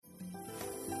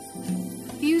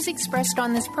Views expressed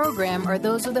on this program are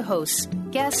those of the hosts,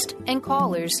 guests, and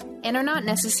callers, and are not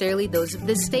necessarily those of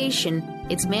this station,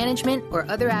 its management, or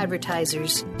other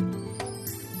advertisers.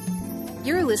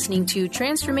 You're listening to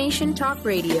Transformation Talk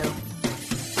Radio.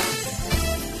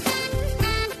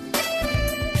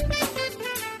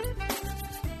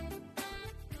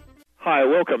 Hi,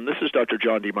 welcome. This is Dr.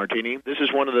 John DeMartini. This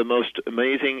is one of the most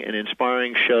amazing and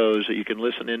inspiring shows that you can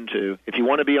listen into. If you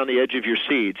want to be on the edge of your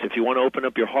seats, if you want to open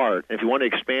up your heart, if you want to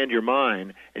expand your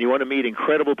mind, and you want to meet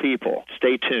incredible people,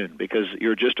 stay tuned because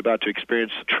you're just about to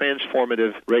experience a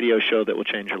transformative radio show that will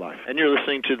change your life. And you're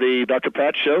listening to the Dr.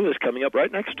 Pat Show that's coming up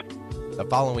right next. The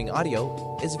following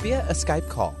audio is via a Skype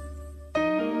call.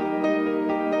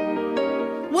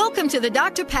 Welcome to the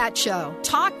Dr. Pat Show.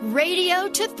 Talk radio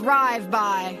to thrive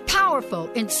by.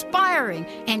 Powerful, inspiring,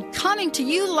 and coming to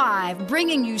you live,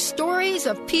 bringing you stories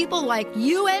of people like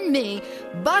you and me,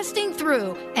 busting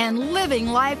through and living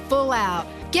life full out.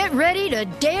 Get ready to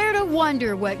dare to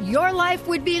wonder what your life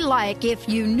would be like if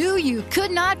you knew you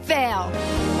could not fail.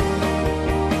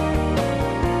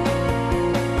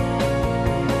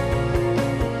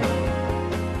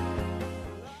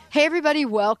 Hey, everybody,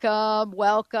 welcome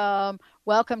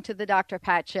to the Dr.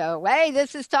 Pat Show. Hey,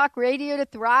 this is Talk Radio to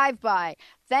Thrive By.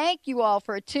 Thank you all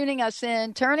for tuning us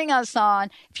in, turning us on.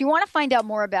 If you want to find out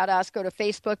more about us, go to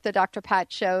Facebook, The Dr.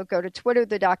 Pat Show, go to Twitter,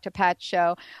 The Dr. Pat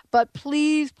Show. But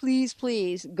please, please,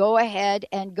 please go ahead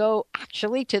and go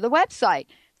actually to the website,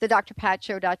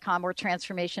 thedrpatshow.com or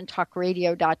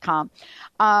transformationtalkradio.com.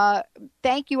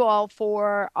 Thank you all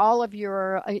for all of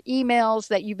your emails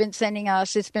that you've been sending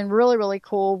us. It's been really, really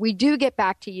cool. We do get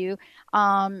back to you.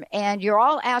 And you're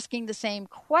all asking the same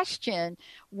question.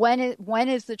 When is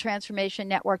the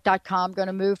transformationnetwork.com going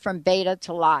to move from beta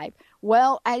to live?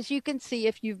 Well, as you can see,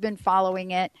 if you've been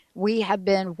following it, we have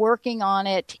been working on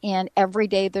it, and every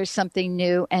day there's something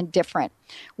new and different.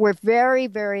 We're very,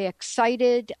 very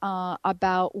excited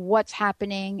about what's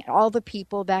happening, all the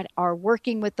people that are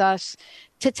working with us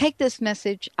to take this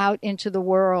message out into the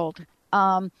world.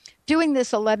 Doing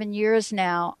this 11 years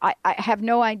now, I have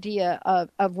no idea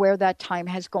of where that time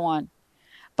has gone.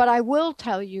 But I will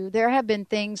tell you, there have been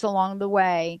things along the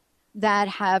way that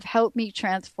have helped me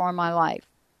transform my life.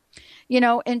 You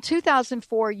know, in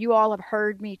 2004, you all have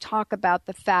heard me talk about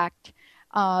the fact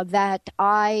that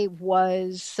I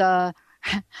was,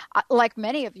 like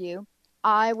many of you,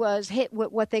 I was hit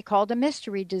with what they called a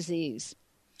mystery disease.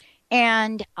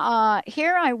 And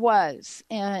here I was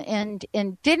and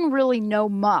didn't really know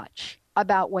much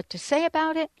about what to say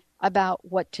about it, about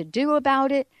what to do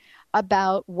about it,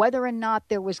 about whether or not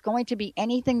there was going to be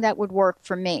anything that would work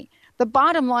for me. The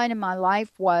bottom line in my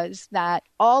life was that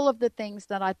all of the things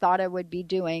that I thought I would be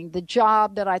doing, the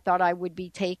job that I thought I would be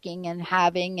taking and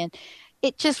having, and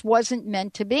it just wasn't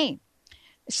meant to be.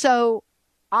 So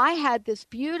I had this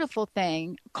beautiful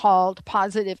thing called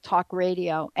Positive Talk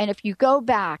Radio. And if you go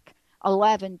back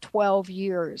 11, 12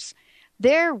 years,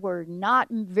 there were not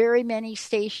very many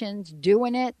stations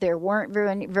doing it. There weren't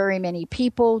very many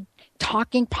people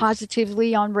talking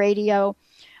positively on radio.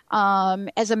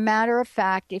 As a matter of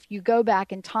fact, if you go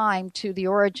back in time to the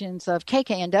origins of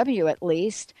KKNW at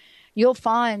least, you'll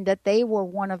find that they were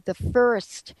one of the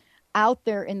first out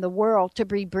there in the world to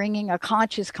be bringing a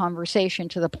conscious conversation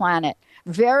to the planet.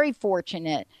 Very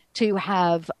fortunate to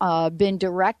have been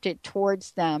directed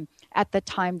towards them at the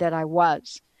time that I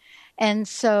was. And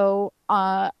so,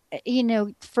 for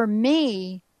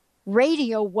me,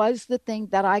 radio was the thing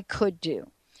that I could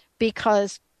do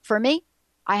because for me,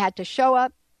 I had to show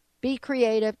up, be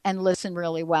creative, and listen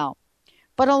really well.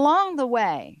 But along the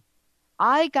way,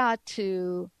 I got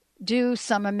to do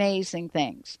some amazing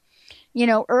things. You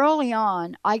know, early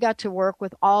on, I got to work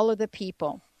with all of the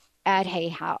people at Hay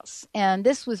House. And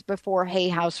this was before Hay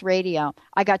House Radio.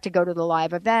 I got to go to the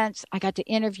live events. I got to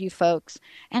interview folks.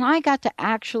 And I got to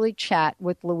actually chat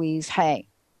with Louise Hay.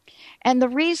 And the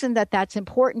reason that that's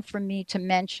important for me to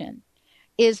mention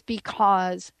is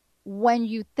because when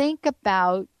you think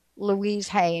about Louise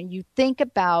Hay and you think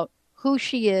about who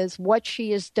she is, what she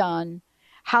has done,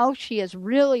 how she has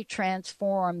really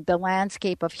transformed the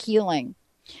landscape of healing,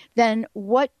 then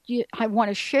what I want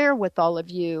to share with all of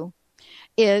you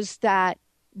is that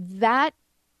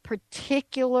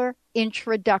particular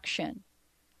introduction,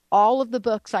 all of the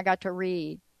books I got to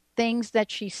read, things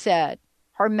that she said,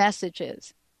 her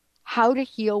messages, how to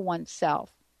heal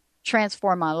oneself,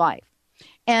 transform my life.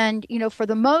 And, for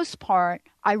the most part,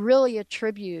 I really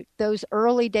attribute those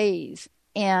early days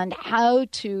and how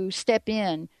to step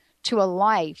in to a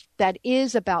life that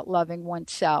is about loving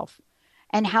oneself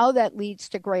and how that leads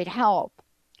to great health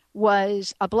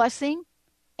was a blessing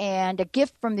and a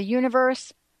gift from the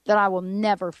universe that I will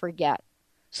never forget.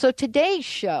 So today's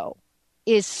show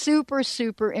is super,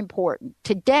 super important.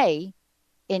 Today,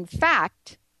 in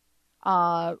fact,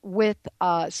 with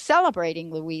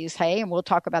celebrating Louise Hay, and we'll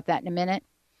talk about that in a minute,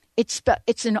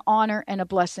 it's an honor and a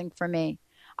blessing for me.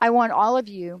 I want all of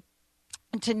you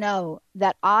to know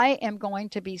that I am going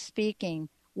to be speaking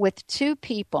with two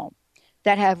people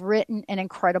that have written an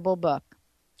incredible book.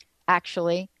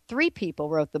 Actually, 3 people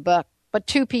wrote the book, but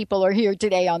 2 people are here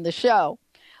today on the show.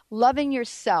 Loving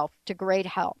Yourself to Great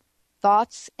Health,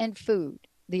 Thoughts and Food,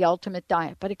 the Ultimate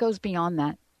Diet. But it goes beyond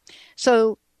that.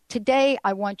 So today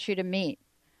I want you to meet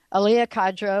Ahlea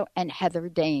Khadro and Heather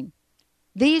Dane.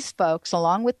 These folks,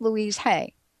 along with Louise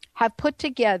Hay, have put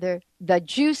together the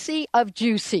juicy of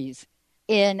juicies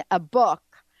in a book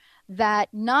that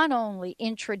not only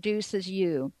introduces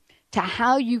you to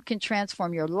how you can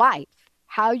transform your life,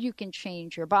 how you can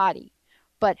change your body,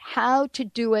 but how to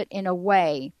do it in a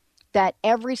way that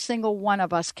every single one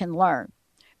of us can learn.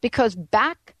 Because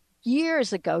back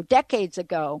years ago, decades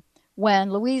ago,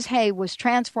 when Louise Hay was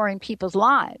transforming people's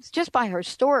lives just by her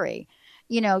story,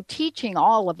 teaching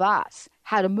all of us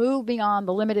how to move beyond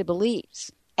the limited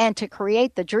beliefs and to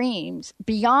create the dreams,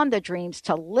 beyond the dreams,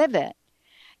 to live it.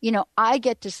 I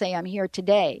get to say I'm here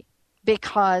today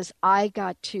because I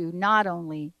got to not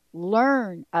only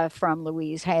learn from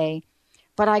Louise Hay,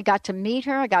 but I got to meet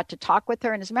her. I got to talk with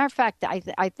her. And as a matter of fact,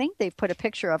 I think they've put a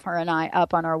picture of her and I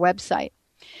up on our website.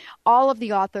 All of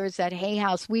the authors at Hay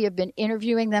House, we have been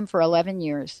interviewing them for 11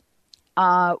 years.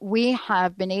 We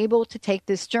have been able to take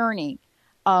this journey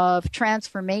of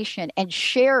transformation and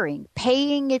sharing,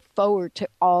 paying it forward to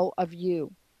all of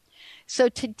you. So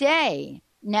today,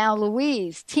 now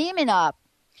Louise, teaming up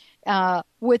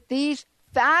with these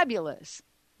fabulous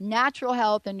natural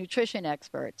health and nutrition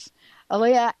experts,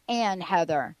 Ahlea and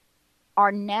Heather,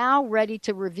 are now ready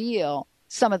to reveal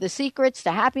some of the secrets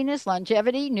to happiness,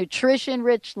 longevity,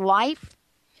 nutrition-rich life.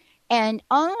 And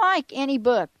unlike any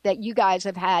book that you guys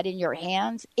have had in your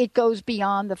hands, it goes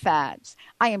beyond the fads.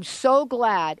 I am so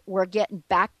glad we're getting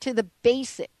back to the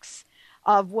basics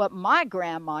of what my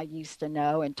grandma used to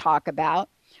know and talk about.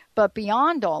 But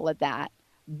beyond all of that,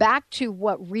 back to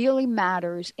what really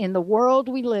matters in the world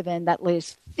we live in that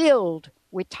is filled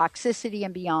with toxicity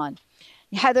and beyond.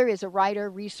 Heather is a writer,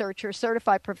 researcher,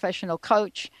 certified professional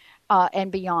coach,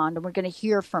 and beyond, and we're going to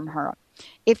hear from her.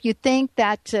 If you think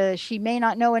that she may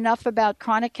not know enough about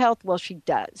chronic health, well, she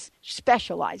does. She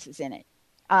specializes in it.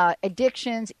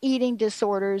 Addictions, eating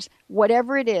disorders,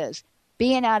 whatever it is,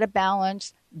 being out of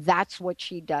balance, that's what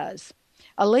she does.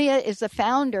 Ahlea is the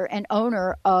founder and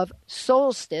owner of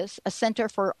Solstice, a center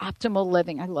for optimal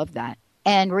living. I love that.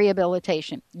 And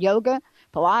rehabilitation. Yoga,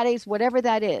 Pilates, whatever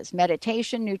that is.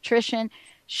 Meditation, nutrition.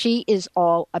 She is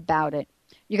all about it.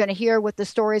 You're going to hear what the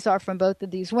stories are from both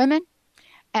of these women.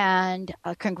 And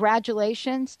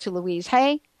congratulations to Louise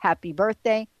Hay. Happy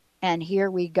birthday. And here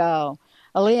we go.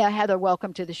 Ahlea, Heather,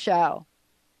 welcome to the show.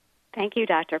 Thank you,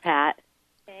 Dr. Pat.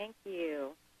 Thank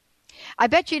you. I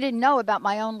bet you didn't know about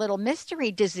my own little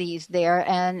mystery disease there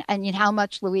and how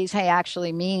much Louise Hay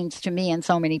actually means to me and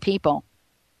so many people.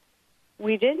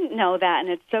 We didn't know that, and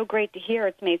it's so great to hear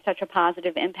it's made such a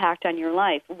positive impact on your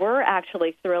life. We're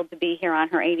actually thrilled to be here on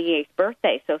her 88th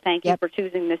birthday, so thank you for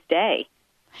choosing this day.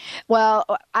 Well,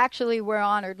 actually, we're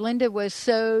honored. Linda was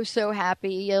so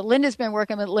happy. Linda's been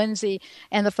working with Lindsay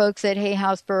and the folks at Hay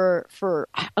House for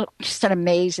just an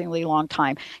amazingly long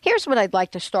time. Here's what I'd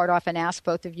like to start off and ask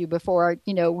both of you before,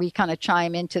 we kind of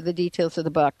chime into the details of the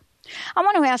book. I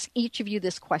want to ask each of you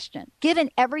this question. Given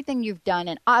everything you've done,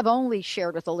 and I've only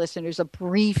shared with the listeners a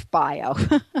brief bio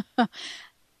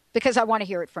because I want to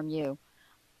hear it from you.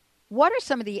 What are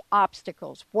some of the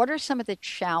obstacles? What are some of the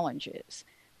challenges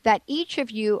that each of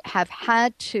you have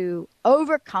had to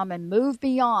overcome and move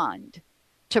beyond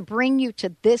to bring you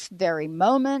to this very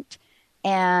moment?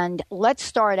 And let's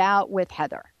start out with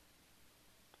Heather.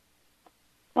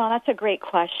 Well, that's a great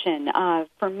question.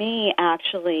 For me,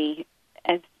 actually,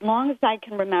 as long as I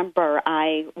can remember,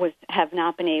 I have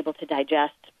not been able to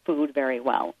digest food very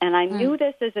well. And I knew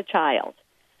this as a child.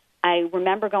 I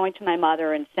remember going to my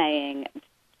mother and saying,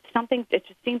 it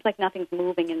just seems like nothing's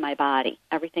moving in my body.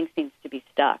 Everything seems to be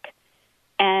stuck.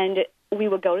 And we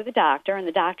would go to the doctor, and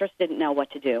the doctors didn't know what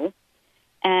to do.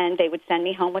 And they would send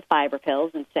me home with fiber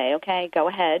pills and say, okay, go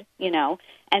ahead,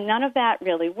 And none of that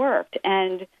really worked.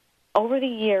 And over the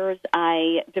years,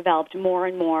 I developed more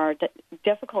and more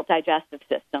difficult digestive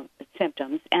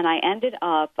symptoms, and I ended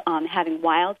up having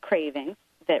wild cravings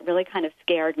that really kind of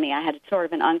scared me. I had sort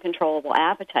of an uncontrollable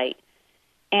appetite.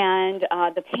 And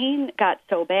the pain got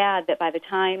so bad that by the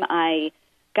time I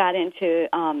got into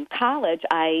college,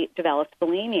 I developed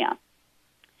bulimia.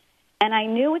 And I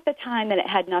knew at the time that it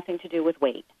had nothing to do with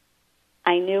weight.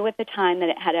 I knew at the time that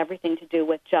it had everything to do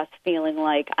with just feeling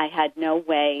like I had no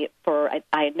way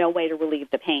to relieve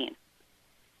the pain.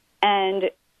 And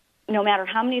no matter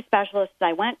how many specialists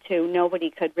I went to,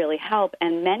 nobody could really help.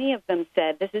 And many of them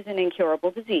said, this is an incurable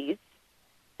disease.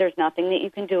 There's nothing that you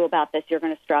can do about this. You're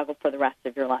going to struggle for the rest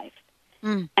of your life.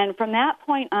 And from that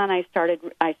point on, I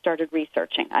started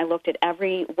researching. I looked at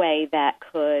every way that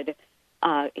could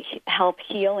help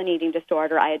heal an eating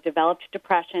disorder. I had developed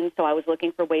depression, so I was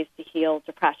looking for ways to heal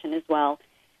depression as well.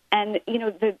 And, you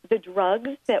know, the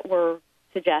drugs that were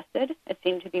suggested, it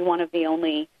seemed to be one of the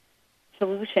only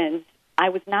solutions. I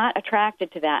was not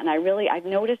attracted to that, and I've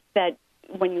noticed that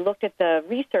when you looked at the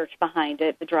research behind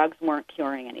it, the drugs weren't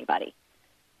curing anybody.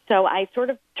 So I sort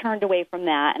of turned away from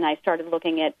that, and I started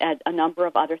looking at a number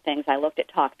of other things. I looked at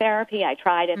talk therapy. I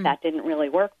tried it. That didn't really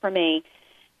work for me.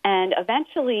 And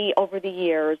eventually, over the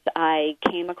years, I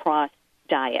came across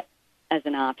diet as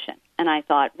an option. And I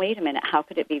thought, wait a minute, how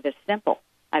could it be this simple?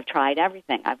 I've tried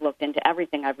everything. I've looked into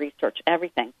everything. I've researched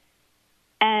everything.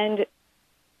 And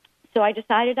so I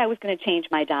decided I was going to change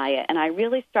my diet. And I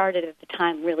really started at the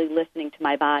time really listening to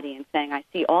my body and saying, I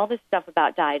see all this stuff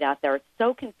about diet out there. It's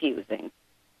so confusing.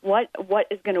 What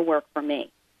is going to work for me?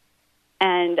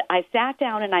 And I sat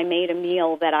down and I made a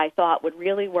meal that I thought would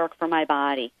really work for my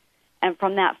body. And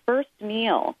from that first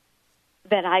meal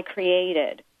that I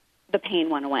created, the pain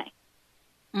went away.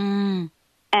 And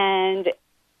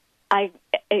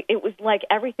it was like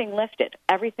everything lifted.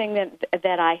 Everything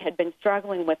that I had been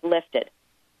struggling with lifted.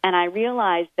 And I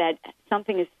realized that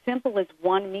something as simple as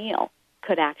one meal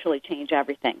could actually change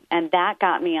everything. And that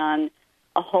got me on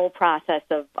a whole process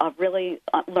of really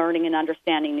learning and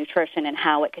understanding nutrition and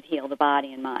how it could heal the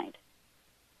body and mind.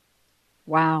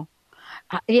 Wow.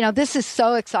 You know, this is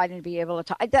so exciting to be able to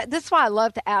talk. That's why I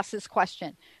love to ask this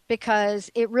question, because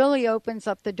it really opens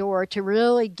up the door to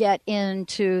really get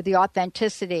into the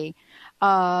authenticity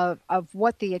of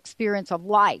what the experience of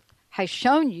life has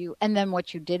shown you and then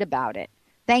what you did about it.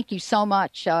 Thank you so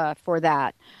much for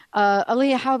that.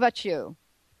 Ahlea, how about you?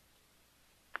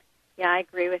 Yeah, I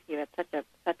agree with you. It's such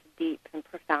a deep and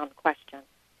profound question.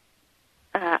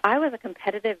 I was a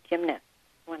competitive gymnast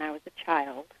when I was a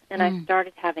child, and I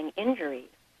started having injuries,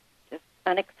 just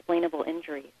unexplainable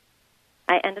injuries.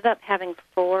 I ended up having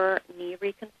 4 knee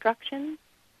reconstructions,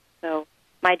 so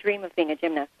my dream of being a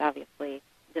gymnast obviously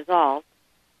dissolved.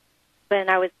 But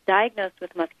I was diagnosed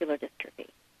with muscular dystrophy.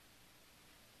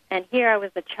 And here I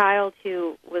was a child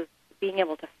who was being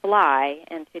able to fly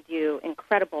and to do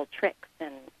incredible tricks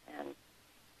and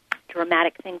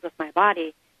dramatic things with my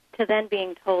body, to then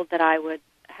being told that I would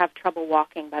have trouble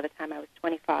walking by the time I was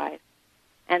 25,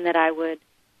 and that I would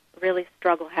really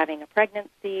struggle having a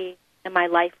pregnancy, and my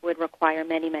life would require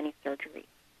many, many surgeries.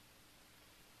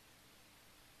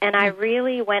 And I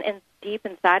really went in deep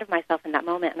inside of myself in that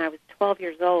moment, and I was 12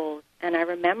 years old, and I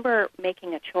remember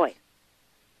making a choice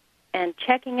and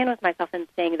checking in with myself and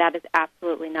saying, that is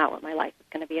absolutely not what my life is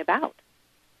going to be about.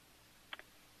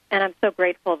 And I'm so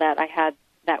grateful that I had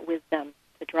that wisdom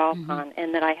to draw upon,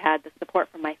 and that I had the support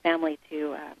from my family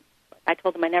to, I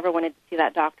told them I never wanted to see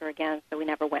that doctor again, so we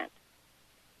never went.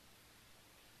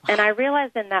 And I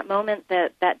realized in that moment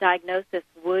that that diagnosis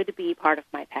would be part of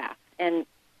my path. And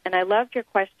I loved your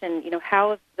question, you know,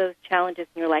 how have those challenges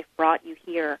in your life brought you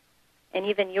here? And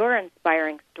even your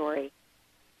inspiring story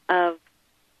of,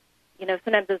 you know,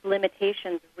 sometimes those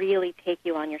limitations really take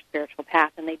you on your spiritual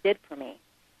path, and they did for me.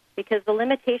 Because the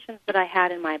limitations that I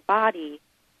had in my body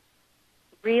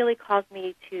really caused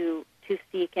me to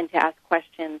seek and to ask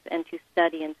questions and to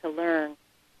study and to learn.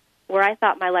 Where I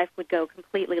thought my life would go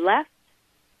completely left,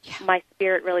 my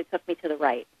spirit really took me to the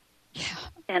right.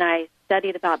 And I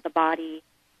studied about the body,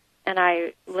 and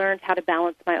I learned how to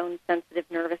balance my own sensitive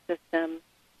nervous system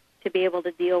to be able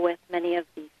to deal with many of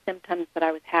the symptoms that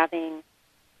I was having,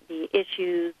 the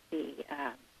issues,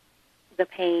 the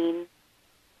pain,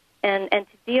 and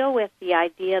to deal with the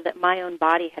idea that my own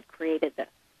body had created this.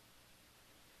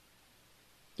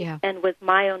 And was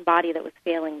my own body that was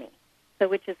failing me. So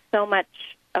which is so much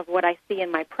of what I see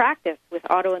in my practice with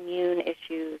autoimmune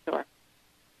issues,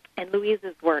 and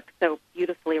Louise's work so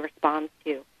beautifully responds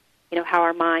to, you know, how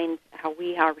our mind, how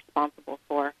we are responsible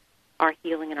for our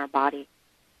healing in our body.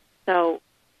 So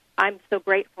I'm so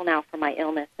grateful now for my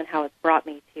illness and how it's brought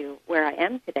me to where I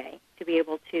am today, to be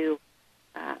able to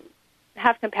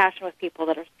have compassion with people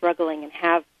that are struggling and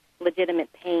have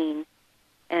legitimate pain,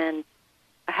 and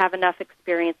have enough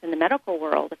experience in the medical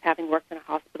world of having worked in a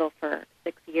hospital for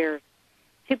 6 years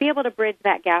to be able to bridge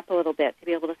that gap a little bit, to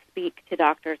be able to speak to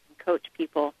doctors and coach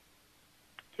people,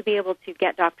 to be able to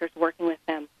get doctors working with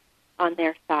them on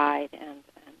their side,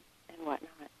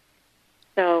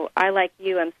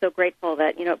 you. I'm so grateful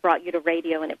that, it brought you to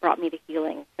radio and it brought me to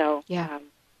healing. So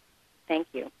thank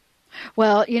you.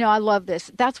 Well, I love this.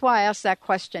 That's why I asked that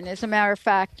question. As a matter of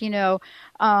fact, the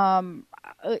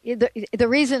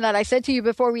reason that I said to you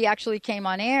before we actually came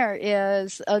on air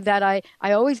is that I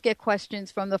always get questions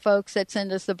from the folks that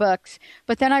send us the books,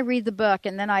 but then I read the book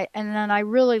and then I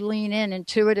really lean in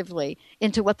intuitively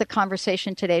into what the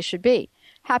conversation today should be.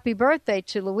 Happy birthday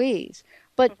to Louise.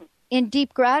 But in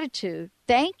deep gratitude,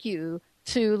 thank you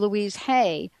to Louise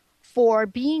Hay for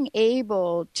being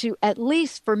able to, at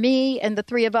least for me and the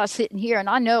three of us sitting here, and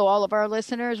I know all of our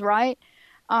listeners, right?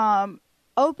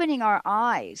 Opening our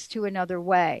eyes to another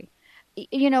way.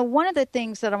 One of the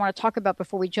things that I want to talk about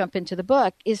before we jump into the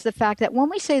book is the fact that when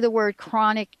we say the word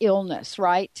chronic illness,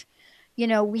 right?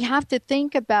 We have to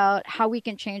think about how we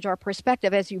can change our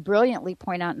perspective, as you brilliantly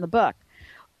point out in the book.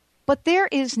 But there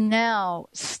is now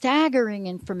staggering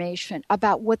information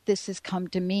about what this has come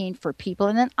to mean for people.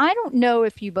 And then I don't know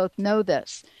if you both know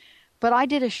this, but I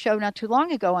did a show not too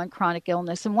long ago on chronic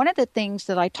illness. And one of the things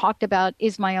that I talked about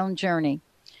is my own journey.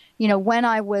 When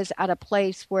I was at a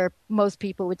place where most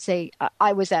people would say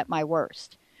I was at my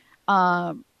worst.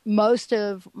 Most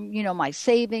of, my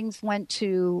savings went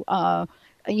to,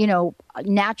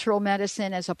 natural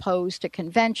medicine as opposed to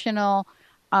conventional.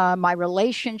 My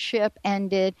relationship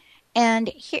ended.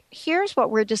 And here's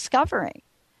what we're discovering.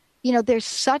 There's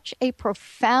such a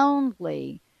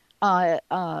profoundly,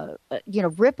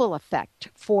 ripple effect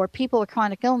for people with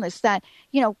chronic illness that,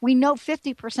 we know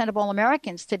 50% of all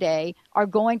Americans today are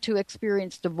going to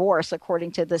experience divorce,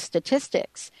 according to the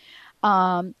statistics.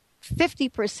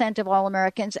 50% of all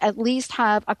Americans at least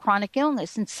have a chronic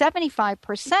illness, and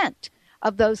 75%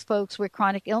 of those folks with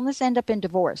chronic illness end up in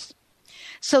divorce.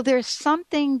 So there's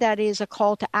something that is a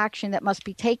call to action that must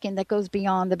be taken that goes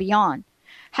beyond the beyond.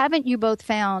 Haven't you both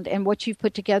found, and what you've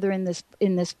put together in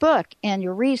this book and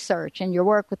your research and your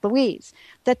work with Louise,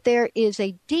 that there is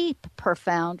a deep,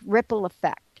 profound ripple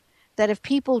effect, that if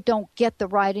people don't get the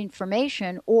right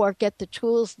information or get the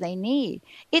tools they need,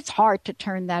 it's hard to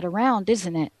turn that around,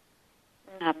 isn't it?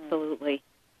 Absolutely.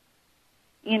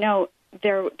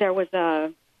 There was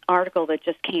a article that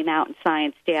just came out in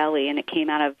Science Daily, and it came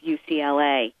out of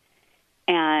UCLA.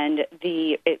 And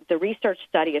the research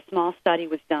study, a small study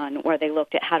was done where they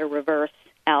looked at how to reverse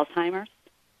Alzheimer's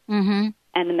and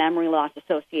the memory loss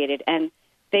associated. And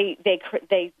they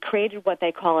created what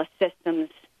they call a systems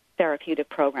therapeutic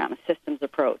program, a systems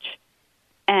approach.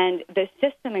 And the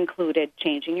system included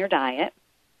changing your diet,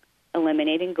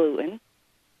 eliminating gluten,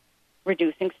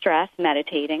 reducing stress,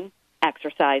 meditating,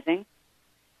 exercising.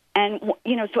 And,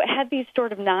 so it had these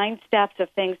sort of 9 steps of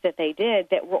things that they did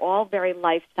that were all very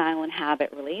lifestyle and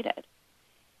habit related.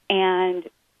 And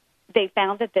they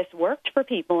found that this worked for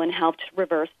people and helped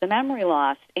reverse the memory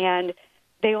loss. And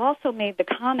they also made the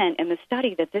comment in the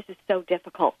study that this is so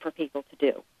difficult for people to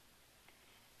do.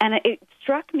 And it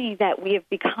struck me that we have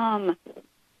become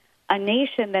a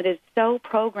nation that is so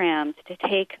programmed to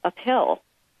take a pill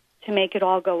to make it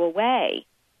all go away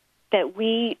that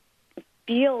we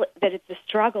feel that it's a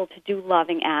struggle to do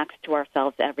loving acts to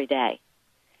ourselves every day.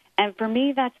 And for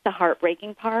me, that's the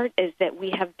heartbreaking part, is that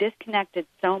we have disconnected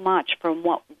so much from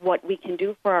what we can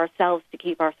do for ourselves to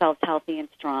keep ourselves healthy and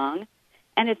strong.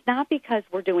 And it's not because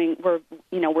we're doing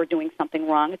something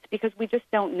wrong. It's because we just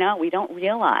don't know. We don't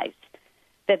realize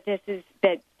that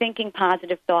that thinking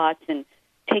positive thoughts and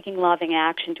taking loving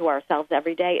action to ourselves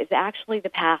every day is actually the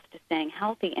path to staying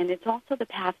healthy, and it's also the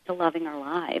path to loving our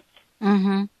lives.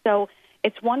 Mm-hmm. So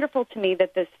it's wonderful to me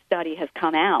that this study has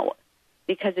come out,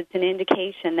 because it's an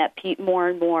indication that more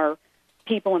and more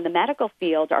people in the medical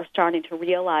field are starting to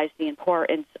realize the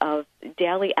importance of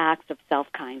daily acts of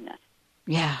self-kindness.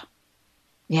 Yeah.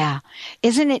 Yeah.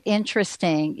 Isn't it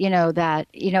interesting, that,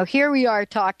 here we are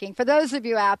talking. For those of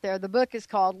you out there, the book is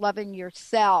called Loving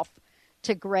Yourself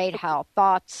to Great Health,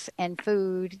 Thoughts and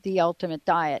Food, the Ultimate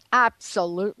Diet.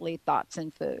 Absolutely, thoughts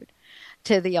and food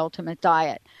to the ultimate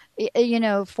diet. One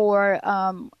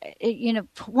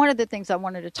of the things I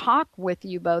wanted to talk with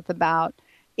you both about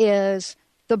is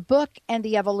the book and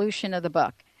the evolution of the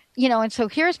book. And so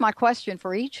here's my question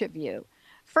for each of you.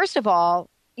 First of all,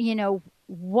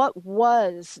 what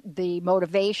was the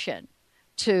motivation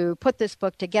to put this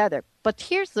book together? But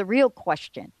here's the real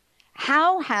question.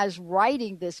 How has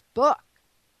writing this book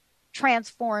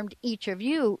transformed each of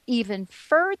you even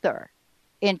further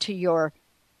into your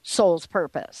soul's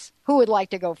purpose? Who would like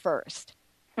to go first?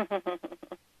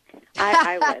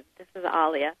 I would. This is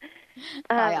Ahlea.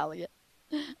 Hi, Ahlea.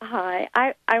 Hi.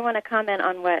 I want to comment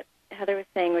on what Heather was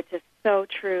saying, which is so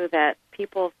true, that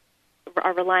people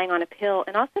are relying on a pill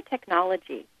and also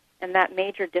technology. and that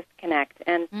major disconnect.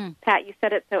 And Pat, you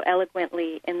said it so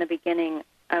eloquently in the beginning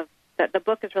of that the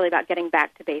book is really about getting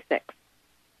back to basics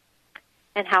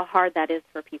and how hard that is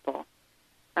for people.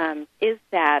 Is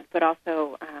sad, but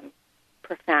also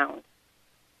profound.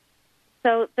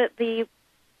 So the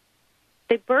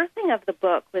birthing of the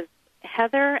book was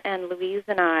Heather and Louise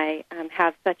and I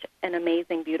have such an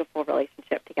amazing, beautiful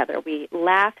relationship together. We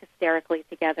laugh hysterically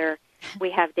together. We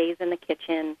have days in the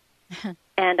kitchen.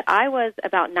 And I was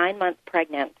about 9 months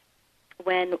pregnant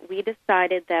when we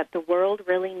decided that the world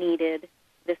really needed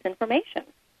this information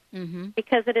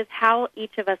because it is how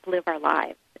each of us live our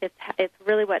lives. It's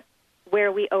really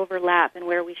where we overlap and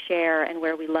where we share and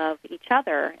where we love each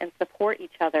other and support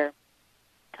each other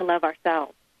to love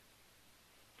ourselves.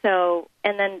 So,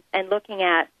 and looking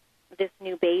at this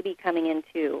new baby coming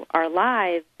into our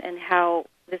lives and how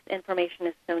this information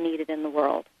is so needed in the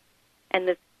world. And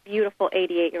this beautiful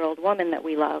 88-year-old woman that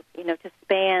we love, to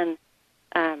span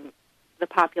the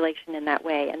population in that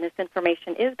way. And this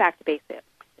information is back to basics.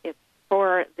 It's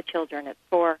for the children. It's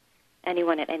for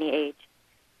anyone at any age.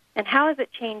 And how has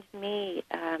it changed me?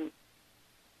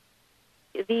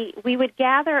 We would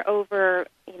gather over,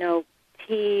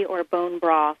 tea or bone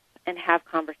broth and have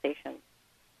conversations.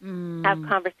 Have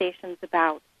conversations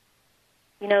about,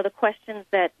 the questions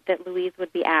that Louise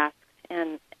would be asked.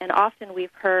 And often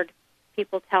we've heard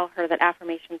people tell her that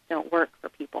affirmations don't work for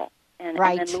people. And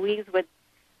then Louise would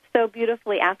so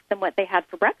beautifully ask them what they had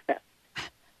for breakfast.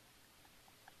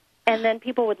 And then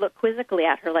people would look quizzically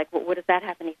at her like, well, what does that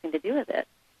have anything to do with it?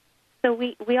 So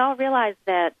we all realize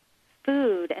that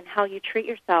food and how you treat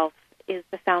yourself is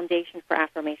the foundation for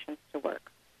affirmations to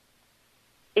work.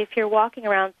 If you're walking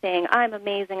around saying, I'm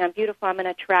amazing, I'm beautiful, I'm going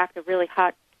to attract a really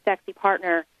hot, sexy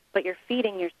partner, but you're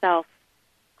feeding yourself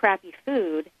crappy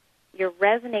food, you're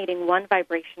resonating one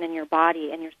vibration in your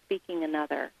body and you're speaking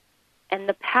another. And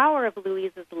the power of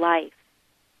Louise's life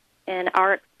and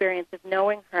our experience of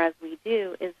knowing her as we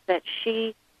do is that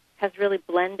she has really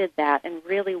blended that and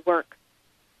really works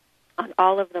on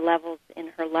all of the levels in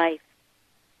her life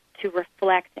to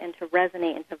reflect and to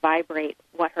resonate and to vibrate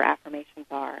what her affirmations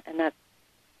are. And that's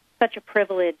such a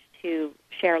privilege to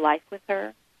share life with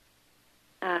her.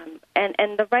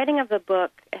 And the writing of the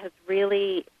book has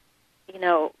really,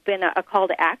 been a call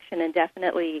to action and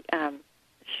definitely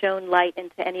shown light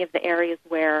into any of the areas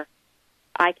where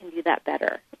I can do that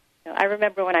better. I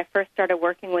remember when I first started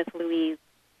working with Louise,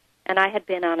 and I had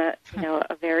been on a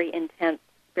very intense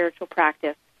spiritual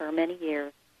practice for many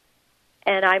years,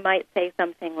 and I might say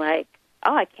something like,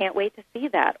 oh, I can't wait to see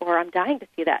that, or I'm dying to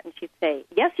see that. And she'd say,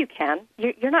 yes, you can.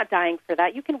 You're not dying for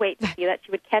that. You can wait to see that.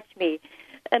 She would catch me.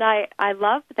 And I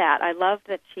loved that. I loved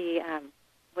that she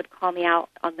would call me out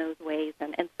on those ways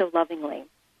and so lovingly.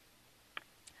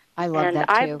 I love that, too. And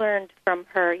I've learned from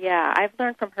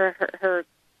her, her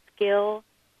skill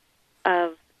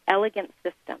of elegant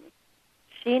systems.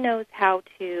 She knows how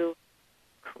to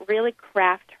really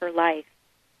craft her life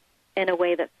in a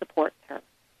way that supports her.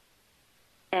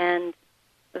 And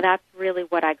that's really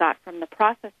what I got from the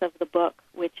process of the book,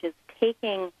 which is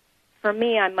taking, for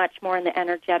me, I'm much more in the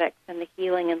energetics and the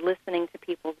healing and listening to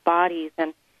people's bodies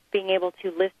and being able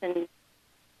to listen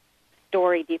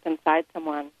story deep inside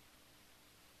someone.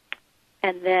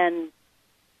 And then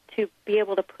to be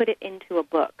able to put it into a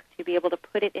book, to be able to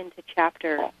put it into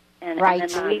chapters. And then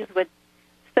Louise would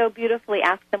so beautifully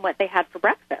ask them what they had for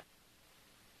breakfast.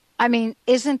 I mean,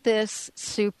 isn't this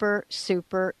super,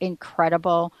 super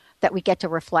incredible that we get to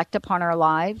reflect upon our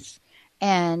lives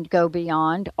and go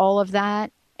beyond all of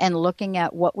that and looking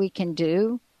at what we can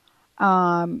do?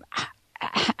 How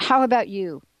about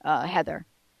you, Heather?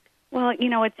 Well,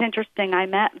 it's interesting. I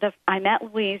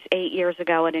met Louise 8 years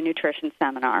ago at a nutrition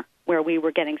seminar where we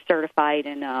were getting certified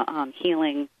in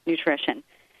healing nutrition.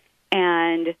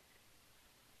 And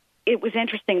it was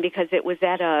interesting because it was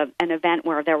at an event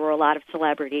where there were a lot of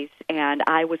celebrities, and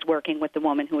I was working with the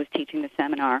woman who was teaching the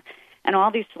seminar. And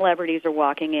all these celebrities are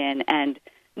walking in, and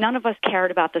none of us cared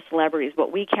about the celebrities.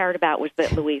 What we cared about was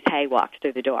that Louise Hay walked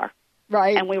through the door.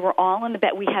 Right. And we were all in the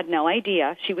back. We had no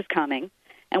idea she was coming,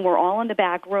 and we're all in the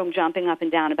back room jumping up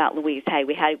and down about Louise Hay.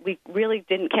 We really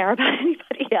didn't care about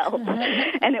anybody else,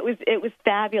 and it was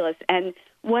fabulous. And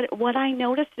what I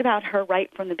noticed about her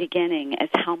right from the beginning is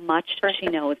how much she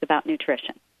knows about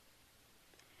nutrition.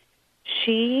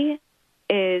 She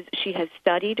has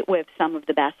studied with some of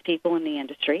the best people in the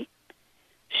industry.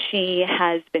 She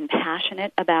has been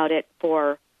passionate about it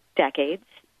for decades.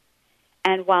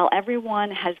 And while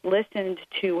everyone has listened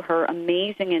to her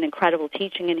amazing and incredible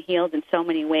teaching and healed in so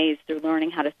many ways through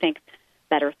learning how to think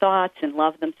better thoughts and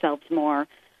love themselves more,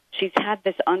 she's had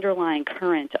this underlying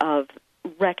current of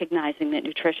recognizing that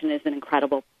nutrition is an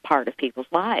incredible part of people's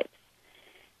lives.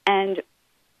 And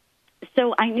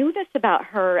so I knew this about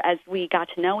her as we got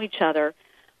to know each other.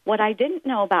 What I didn't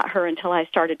know about her until I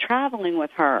started traveling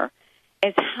with her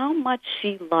is how much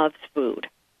she loves food.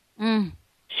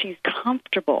 She's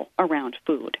comfortable around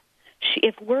food.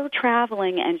 If we're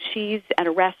traveling and she's at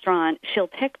a restaurant, she'll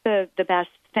pick the best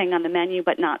thing on the menu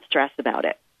but not stress about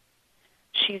it.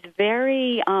 She's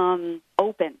very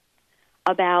open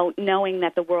about knowing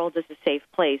that the world is a safe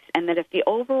place, and that if the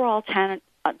overall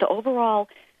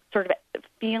sort of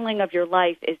feeling of your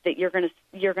life is that you're going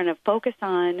to focus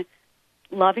on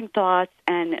loving thoughts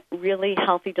and really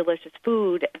healthy, delicious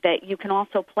food, that you can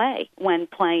also play when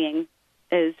playing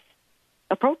is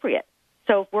appropriate.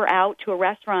 So if we're out to a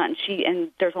restaurant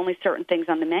and there's only certain things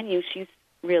on the menu, she's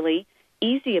really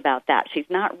easy about that. She's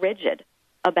not rigid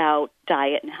about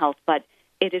diet and health, but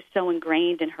it is so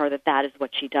ingrained in her that is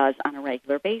what she does on a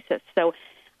regular basis. So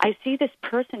I see this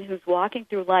person who's walking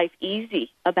through life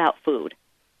easy about food,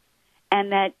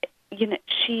 and that,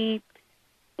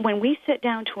 when we sit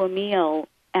down to a meal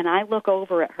and I look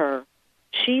over at her,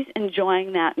 she's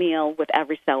enjoying that meal with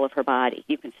every cell of her body.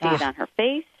 You can see it on her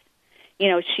face.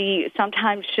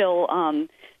 She'll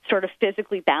sort of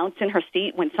physically bounce in her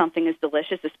seat when something is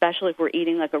delicious, especially if we're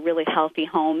eating like a really healthy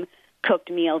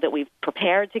home-cooked meal that we've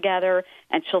prepared together.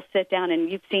 And she'll sit down, and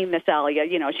you've seen this, Ahlea,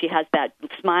 she has that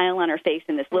smile on her face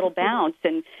and this little bounce,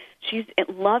 and she's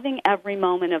loving every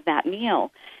moment of that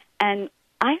meal. And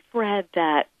I've read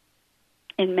that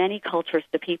in many cultures,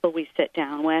 the people we sit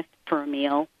down with for a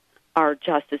meal are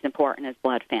just as important as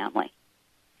blood family.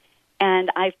 And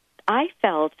I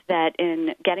felt that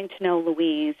in getting to know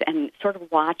Louise and sort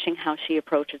of watching how she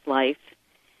approaches life,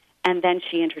 and then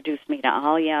she introduced me to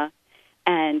Ahlea,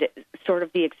 and sort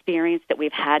of the experience that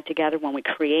we've had together when we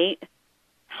create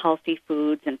healthy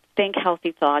foods and think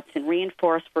healthy thoughts and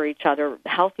reinforce for each other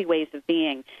healthy ways of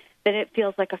being, that it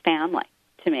feels like a family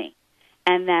to me.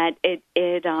 And that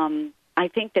I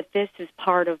think that this is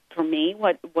part of, for me,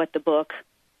 what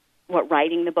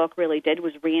writing the book really did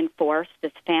was reinforce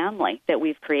this family that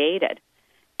we've created.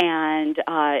 And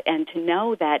to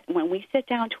know that when we sit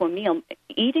down to a meal,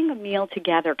 eating a meal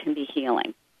together can be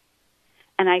healing.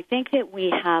 And I think that we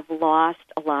have lost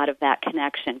a lot of that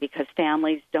connection because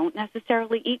families don't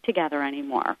necessarily eat together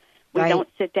anymore. We don't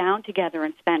sit down together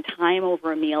and spend time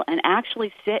over a meal and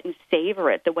actually sit and savor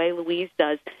it the way Louise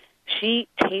does. She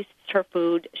tastes her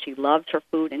food, she loves her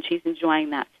food, and she's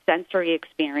enjoying that sensory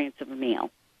experience of a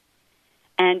meal.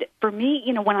 And for me,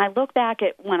 when I look back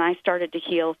at when I started to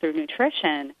heal through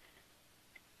nutrition,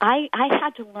 I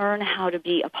had to learn how to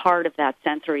be a part of that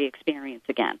sensory experience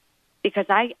again. Because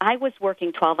I was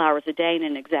working 12 hours a day in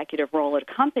an executive role at a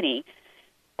company,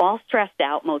 all stressed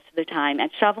out most of the time,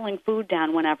 and shoveling food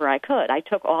down whenever I could. I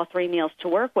took all 3 meals to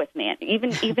work with me. And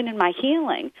even in my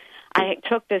healing, I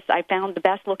found the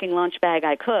best-looking lunch bag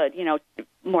I could,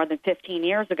 more than 15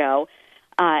 years ago,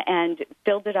 and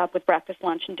filled it up with breakfast,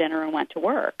 lunch, and dinner and went to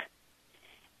work.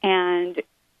 And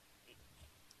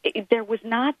there was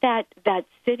not that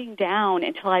sitting down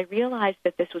until I realized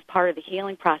that this was part of the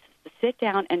healing process, to sit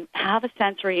down and have a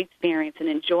sensory experience and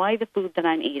enjoy the food that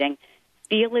I'm eating,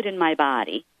 feel it in my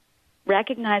body,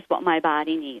 recognize what my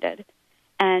body needed,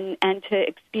 and to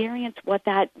experience what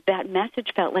that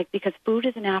message felt like, because food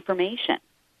is an affirmation.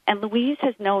 And Louise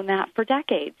has known that for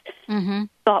decades. Mm-hmm.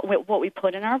 What we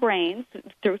put in our brains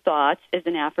through thoughts is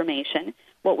an affirmation.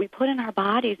 What we put in our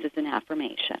bodies is an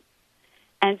affirmation.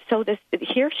 And so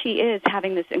here she is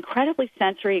having this incredibly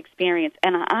sensory experience,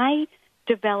 and I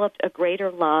developed a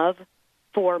greater love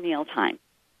for mealtime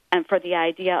and for the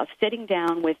idea of sitting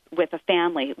down with a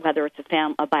family, whether it's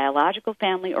a biological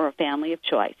family or a family of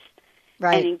choice,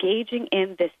 and engaging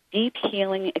in this deep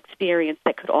healing experience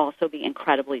that could also be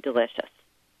incredibly delicious.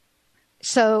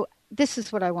 So this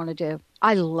is what I want to do.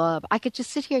 I could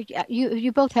just sit here.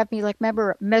 You both have me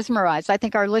mesmerized. I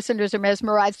think our listeners are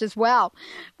mesmerized as well.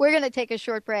 We're going to take a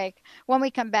short break. When we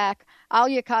come back,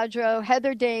 Ahlea Khadro,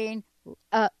 Heather Dane,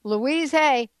 Louise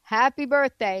Hay, happy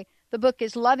birthday. The book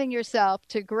is Loving Yourself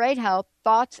to Great Health,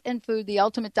 Thoughts and Food, The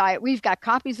Ultimate Diet. We've got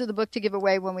copies of the book to give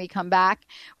away when we come back.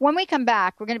 When we come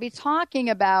back, we're going to be talking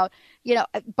about,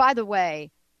 by the way,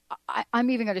 I'm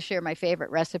even going to share my favorite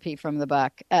recipe from the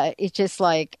book. It's just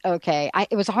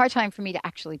it was a hard time for me to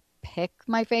actually pick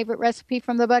my favorite recipe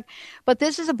from the book. But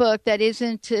this is a book that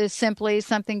isn't simply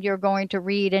something you're going to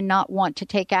read and not want to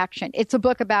take action. It's a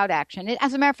book about action.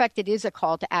 As a matter of fact, it is a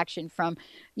call to action from,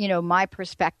 my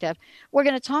perspective. We're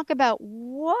going to talk about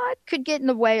what could get in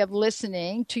the way of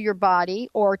listening to your body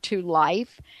or to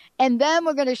life. And then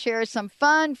we're going to share some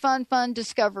fun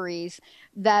discoveries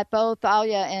that both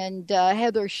Ahlea and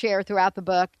Heather share throughout the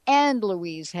book, and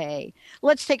Louise Hay.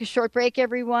 Let's take a short break,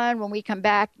 everyone. When we come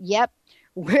back,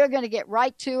 we're going to get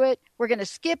right to it. We're going to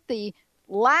skip the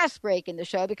last break in the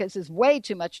show because there's way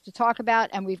too much to talk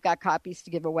about, and we've got copies to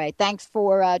give away. Thanks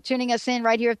for tuning us in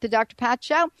right here at the Dr. Pat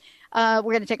Show. We're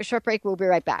going to take a short break. We'll be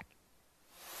right back.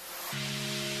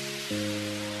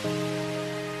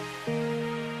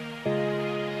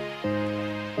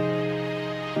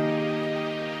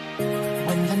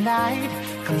 When the night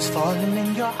comes falling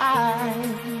in your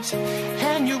eyes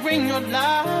and you ring your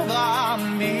love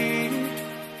on me,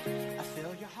 I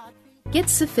feel your heartbeat. Get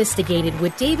sophisticated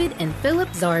with David and Philip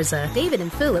Zarza. David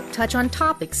and Philip touch on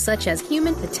topics such as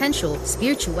human potential,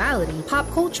 spirituality,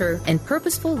 pop culture, and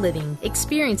purposeful living.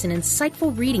 Experience an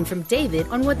insightful reading from David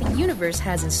on what the universe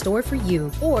has in store for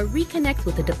you, or reconnect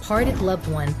with a departed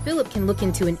loved one. Philip can look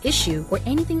into an issue or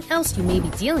anything else you may be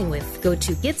dealing with. Go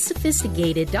to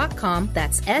getsophisticated.com.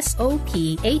 That's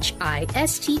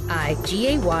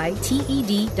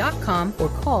SOPHISTIGAYTED.com or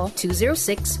call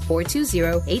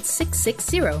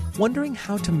 206-420-8660. Wondering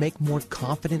how to make more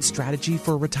confident strategy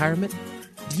for retirement?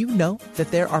 Do you know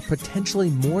that there are potentially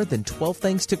more than 12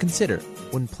 things to consider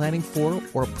when planning for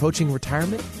or approaching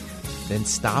retirement? Then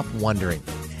stop wondering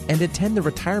and attend the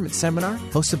retirement seminar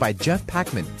hosted by Jeff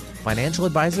Packman, financial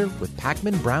advisor with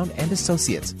Packman, Brown &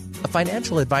 Associates, a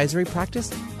financial advisory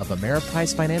practice of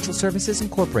Ameriprise Financial Services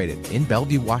Incorporated in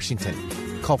Bellevue, Washington.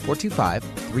 Call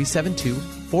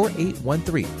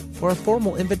 425-372-4813 for a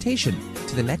formal invitation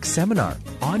to the next seminar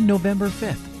on November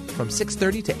 5th from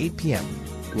 6:30 to 8 p.m.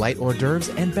 Light hors d'oeuvres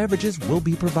and beverages will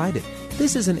be provided.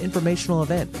 This is an informational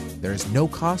event. There is no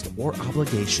cost or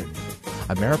obligation.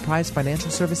 Ameriprise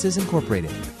Financial Services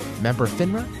Incorporated, member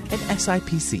FINRA and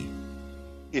SIPC.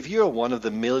 If you're one of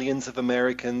the millions of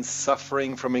Americans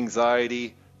suffering from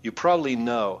anxiety, you probably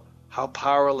know how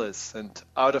powerless and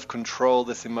out of control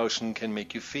this emotion can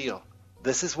make you feel.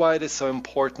 This is why it is so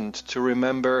important to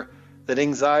remember that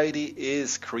anxiety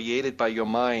is created by your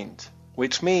mind,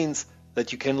 which means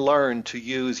that you can learn to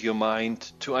use your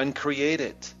mind to uncreate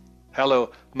it.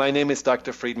 Hello, my name is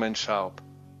Dr. Friedman Schaub.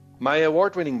 My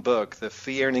award-winning book, The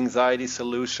Fear and Anxiety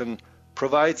Solution,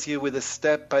 provides you with a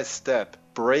step-by-step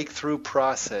breakthrough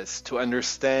process to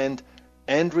understand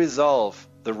and resolve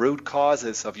the root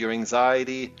causes of your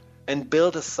anxiety and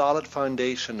build a solid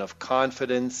foundation of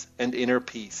confidence and inner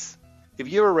peace. If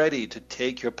you're ready to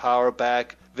take your power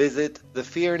back, visit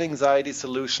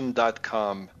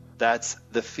thefearandanxietysolution.com. That's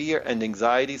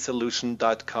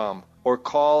thefearandanxietysolution.com, or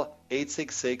call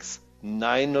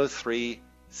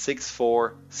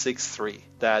 866-903-6463.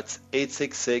 That's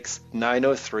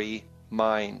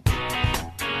 866-903-MIND.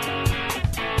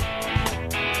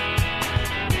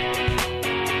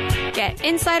 Get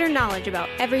insider knowledge about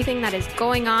everything that is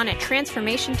going on at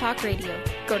Transformation Talk Radio.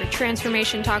 Go to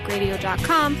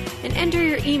transformationtalkradio.com and enter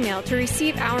your email to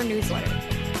receive our newsletter.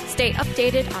 Stay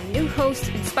updated on new hosts,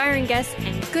 inspiring guests,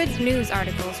 and good news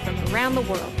articles from around the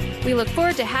world. We look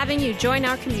forward to having you join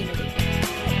our community.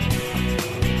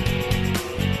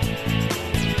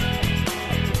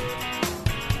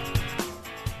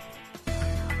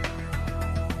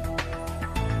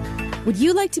 Would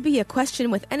you like to be a question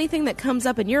with anything that comes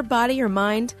up in your body or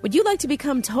mind? Would you like to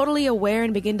become totally aware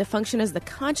and begin to function as the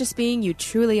conscious being you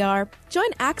truly are? Join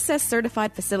Access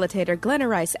Certified Facilitator Glenna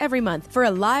Rice every month for a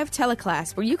live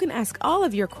teleclass where you can ask all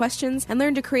of your questions and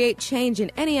learn to create change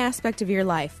in any aspect of your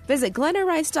life. Visit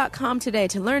glennarice.com today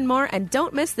to learn more and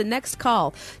don't miss the next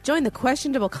call. Join the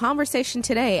questionable conversation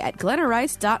today at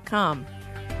glennarice.com.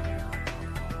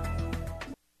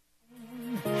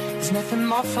 There's nothing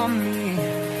more for me.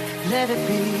 Let it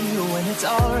be when it's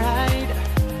alright.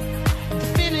 The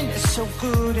feeling is so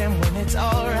good, and when it's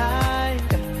alright.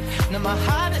 Now my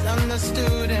heart is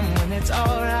understood, and when it's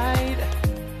alright.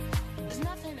 There's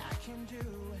nothing I can do.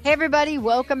 Hey everybody,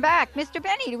 welcome back. Mr.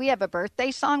 Benny, do we have a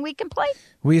birthday song we can play?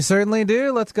 We certainly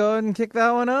do. Let's go ahead and kick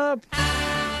that one up.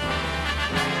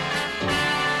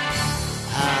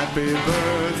 Happy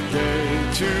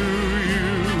birthday to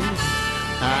you.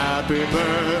 Happy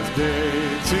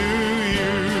birthday to you.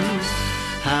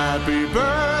 Happy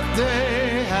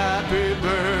birthday, happy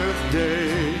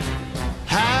birthday,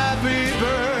 happy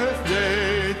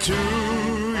birthday to you.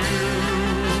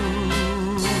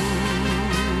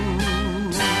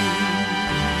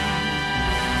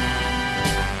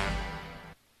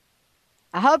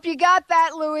 hope you got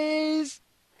that, Louise.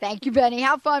 Thank you, Benny.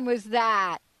 How fun was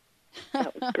that?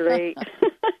 That was great.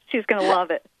 She's going to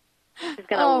love it. She's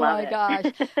going to love it. Oh,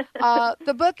 my gosh.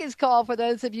 The book is called, for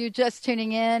those of you just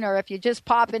tuning in or if you're just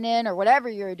popping in or whatever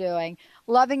you're doing,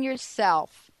 Loving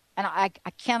Yourself. And I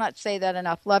cannot say that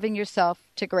enough. Loving Yourself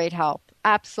to Great Health.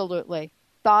 Absolutely.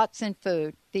 Thoughts and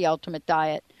Food, the Ultimate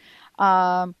Diet.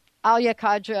 Ahlea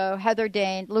Khadro, Heather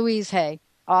Dane, Louise Hay,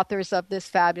 authors of this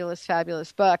fabulous,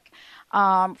 fabulous book.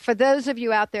 For those of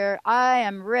you out there, I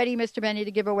am ready, Mr. Benny,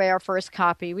 to give away our first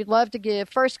copy. We'd love to give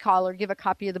first caller, give a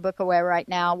copy of the book away right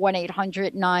now,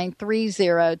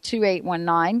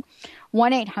 1-800-930-2819,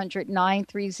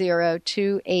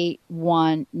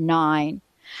 1-800-930-2819.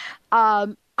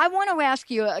 I want to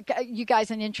ask you guys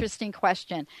an interesting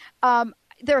question.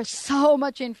 There's so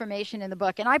much information in the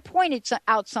book, and I pointed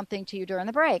out something to you during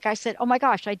the break. I said, oh, my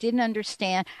gosh, I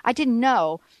didn't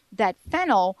know that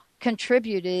fennel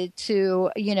contributed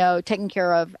to, taking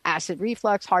care of acid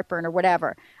reflux, heartburn, or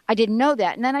whatever. I didn't know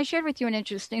that. And then I shared with you an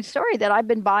interesting story that I've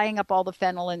been buying up all the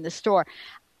fennel in the store.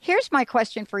 Here's my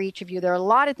question for each of you. There are a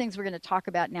lot of things we're going to talk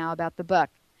about now about the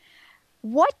book.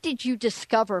 What did you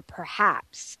discover,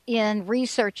 perhaps, in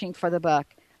researching for the book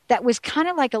that was kind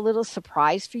of like a little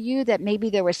surprise for you, that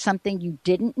maybe there was something you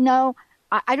didn't know?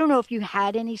 I don't know if you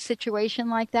had any situation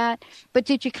like that, but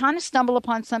did you kind of stumble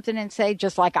upon something and say,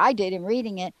 just like I did in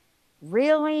reading it,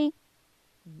 really?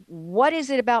 What is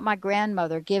it about my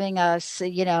grandmother giving us,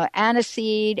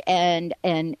 aniseed and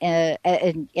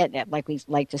like we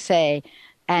like to say,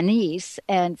 anise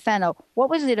and fennel? What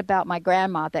was it about my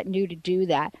grandma that knew to do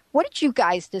that? What did you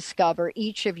guys discover,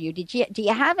 each of you? Do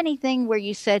you have anything where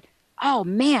you said, oh,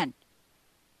 man,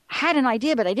 I had an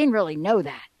idea, but I didn't really know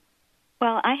that?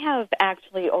 Well, I have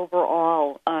actually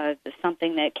overall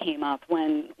something that came up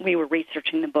when we were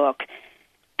researching the book.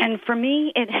 And for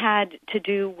me, it had to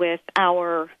do with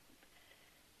our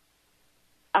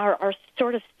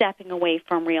sort of stepping away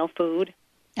from real food.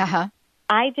 Uh-huh.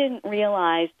 I didn't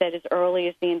realize that as early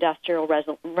as the Industrial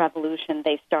Revolution,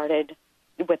 they started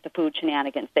with the food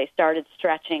shenanigans. They started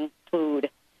stretching food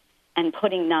and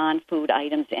putting non-food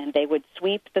items in. They would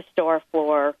sweep the store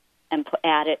floor and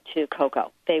add it to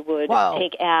cocoa. They would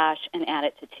take ash and add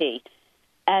it to tea.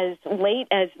 As late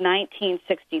as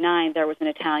 1969, there was an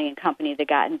Italian company that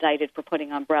got indicted for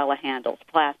putting umbrella handles,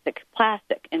 plastic,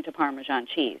 into Parmesan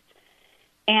cheese.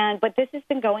 But this has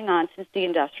been going on since the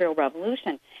Industrial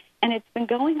Revolution. And it's been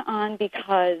going on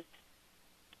because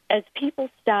as people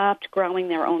stopped growing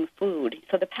their own food,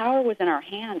 so the power was in our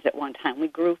hands at one time. We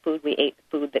grew food, we ate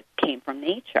food that came from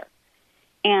nature.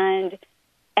 And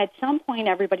at some point,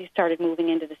 everybody started moving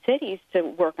into the cities to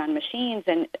work on machines,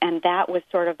 and that was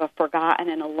sort of a forgotten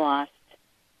and a lost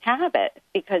habit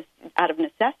because out of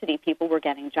necessity, people were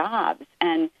getting jobs,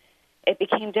 and it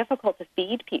became difficult to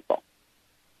feed people.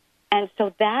 And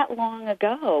so that long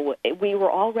ago, we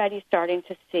were already starting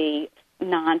to see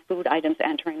non-food items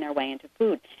entering their way into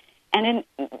food. And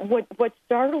what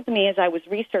startled me as I was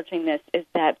researching this is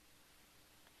that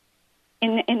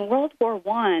in World War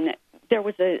I, there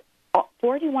was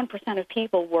 41% of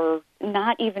people were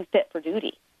not even fit for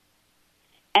duty.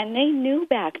 And they knew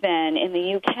back then in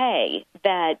the UK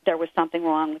that there was something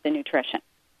wrong with the nutrition.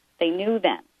 They knew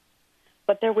then.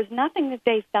 But there was nothing that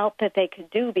they felt that they could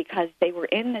do because they were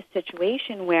in this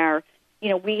situation where,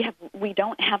 we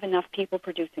don't have enough people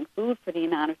producing food for the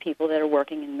amount of people that are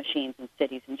working in machines and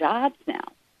cities and jobs now.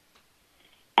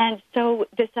 And so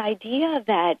this idea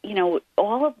that,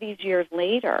 all of these years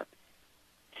later,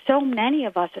 so many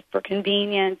of us, for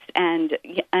convenience and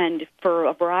for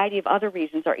a variety of other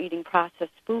reasons, are eating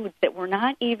processed foods that we're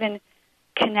not even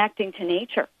connecting to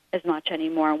nature as much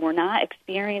anymore, and we're not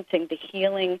experiencing the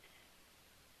healing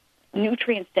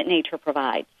nutrients that nature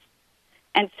provides.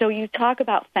 And so you talk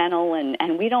about fennel,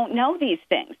 and we don't know these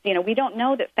things. We don't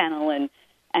know that fennel and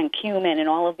cumin and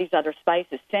all of these other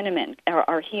spices, cinnamon,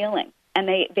 are healing. And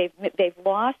we've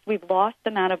lost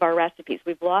them out of our recipes.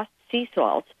 We've lost sea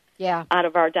salt out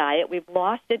of our diet. We've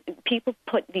lost it. People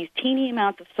put these teeny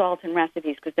amounts of salt in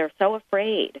recipes because they're so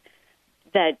afraid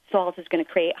that salt is going to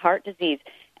create heart disease.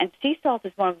 And sea salt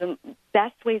is one of the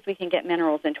best ways we can get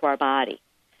minerals into our body.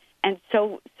 And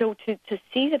so to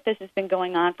see that this has been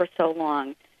going on for so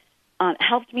long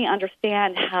helped me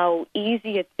understand how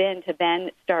easy it's been to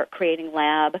then start creating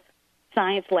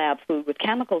science lab food with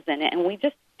chemicals in it. And we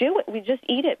just do it. We just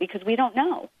eat it because we don't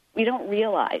know. We don't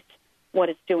realize what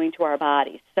it's doing to our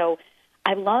bodies. So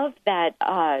I love that,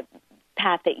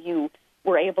 Pat, that you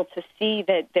were able to see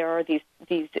that there are these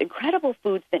incredible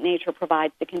foods that nature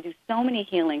provides that can do so many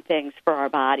healing things for our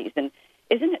bodies. And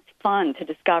isn't it fun to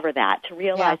discover that, to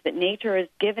realize that nature has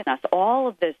given us all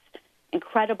of this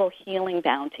incredible healing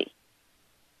bounty.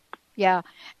 Yeah.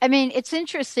 I mean, it's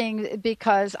interesting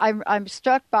because I'm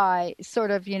struck by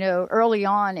sort of, early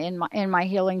on in my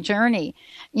healing journey,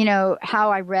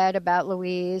 how I read about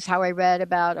Louise, how I read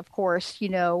about, of course,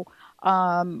 the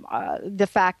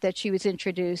fact that she was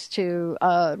introduced to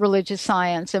religious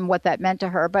science and what that meant to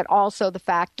her, but also the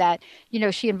fact that,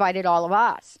 she invited all of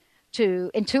us to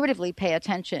intuitively pay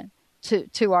attention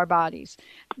to our bodies.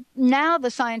 Now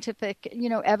the scientific,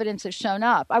 evidence has shown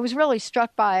up. I was really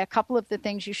struck by a couple of the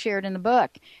things you shared in the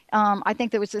book. I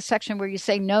think there was a section where you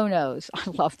say no-nos. I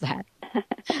love that.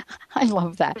 I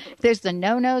love that. There's the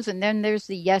no-nos and then there's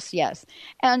the yes.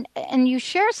 And you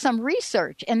share some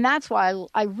research. And that's why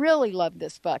I really love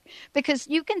this book, because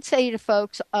you can say to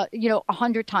folks,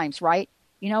 100 times, right?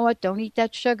 You know what? Don't eat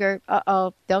that sugar.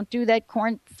 Don't do that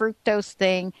corn fructose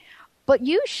thing. But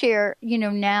you share,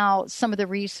 now some of the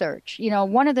research.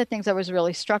 One of the things I was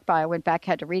really struck by, I went back,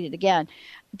 had to read it again,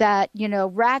 that,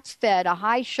 rats fed a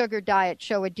high sugar diet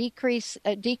show a decreased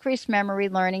memory,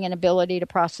 learning, and ability to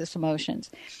process emotions.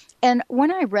 And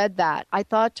when I read that, I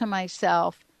thought to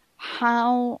myself,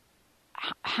 how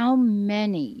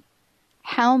many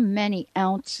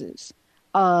ounces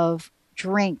of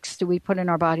drinks do we put in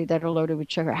our body that are loaded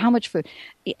with sugar? How much food?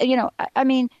 I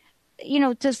mean,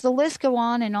 does the list go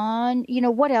on and on?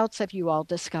 What else have you all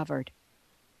discovered?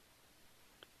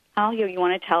 Ahlea, you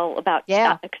want to tell about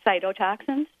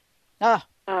excitotoxins? Oh,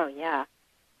 yeah.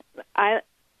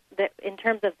 In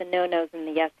terms of the no-nos and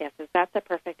the yes-yeses, that's a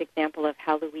perfect example of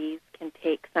how Louise can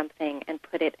take something and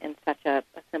put it in such a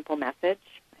simple message.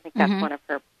 I think that's one of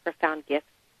her profound gifts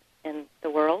in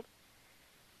the world.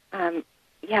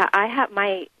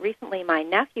 Recently my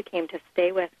nephew came to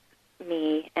stay with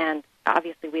me, and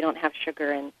obviously we don't have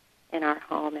sugar in our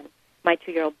home, and my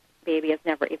 2-year-old baby has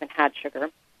never even had sugar.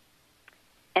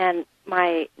 And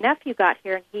my nephew got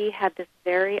here, and he had this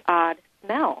very odd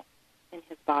smell in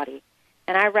his body.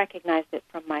 And I recognized it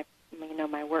from my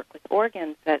work with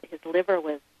organs, that his liver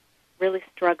was really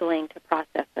struggling to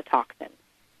process the toxin.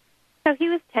 So he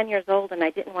was 10 years old, and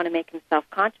I didn't want to make him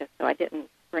self-conscious, so I didn't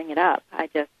bring it up. I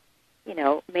just,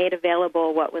 made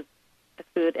available what was the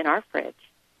food in our fridge.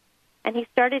 And he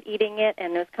started eating it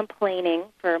and was complaining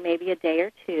for maybe a day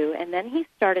or two, and then he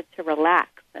started to relax,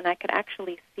 and I could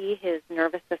actually see his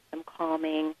nervous system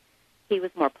calming. He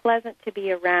was more pleasant to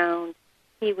be around.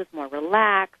 He was more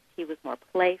relaxed. He was more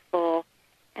playful.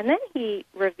 And then he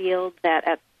revealed that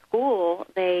at school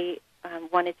they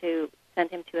wanted to send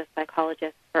him to a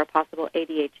psychologist for a possible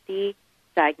ADHD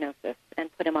diagnosis and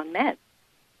put him on meds,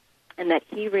 and that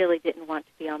he really didn't want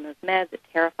to be on those meds. It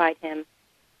terrified him.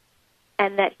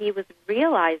 And that he was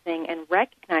realizing and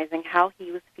recognizing how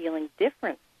he was feeling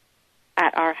different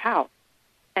at our house.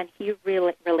 And he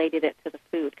really related it to the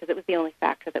food, because it was the only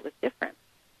factor that was different.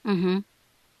 Mm-hmm.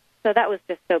 So that was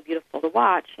just so beautiful to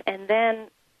watch. And then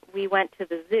we went to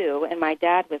the zoo, and my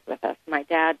dad was with us. My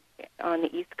dad on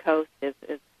the East Coast is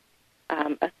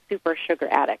a super sugar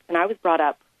addict. And I was brought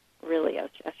up really a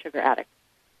sugar addict.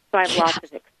 So I have lots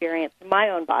of experience in my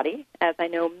own body, as I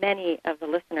know many of the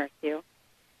listeners do.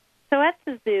 So at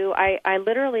the zoo, I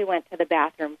literally went to the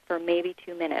bathroom for maybe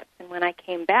 2 minutes. And when I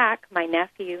came back, my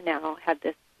nephew now had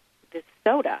this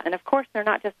soda. And, of course, they're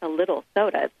not just a little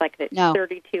soda. It's like a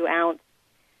 32-ounce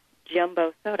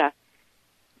jumbo soda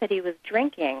that he was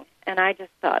drinking. And I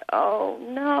just thought, oh,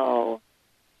 no.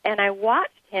 And I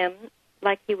watched him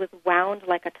like he was wound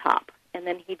like a top. And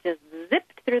then he just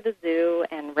zipped through the zoo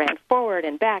and ran forward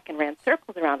and back and ran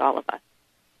circles around all of us.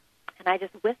 And I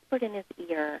just whispered in his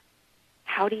ear,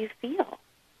 how do you feel?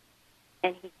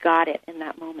 And he got it in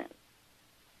that moment.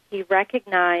 He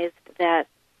recognized that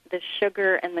the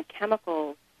sugar and the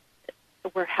chemicals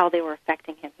were how they were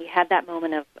affecting him. He had that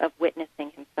moment of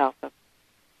witnessing himself.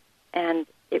 And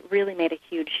it really made a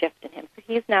huge shift in him. So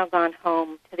he's now gone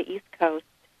home to the East Coast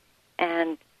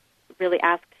and really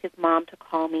asked his mom to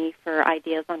call me for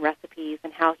ideas on recipes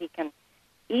and how he can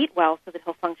eat well so that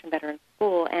he'll function better in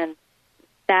school. And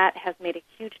that has made a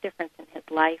huge difference in his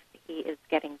life. He is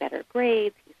getting better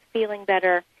grades. He's feeling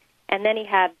better. And then he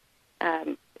had,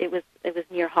 it was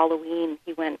near Halloween.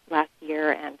 He went last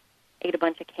year and ate a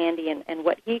bunch of candy. And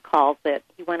what he calls it,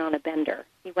 he went on a bender.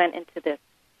 He went into this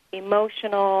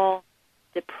emotional,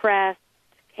 depressed,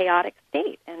 chaotic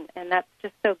state. And that's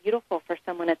just so beautiful for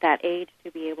someone at that age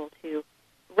to be able to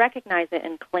recognize it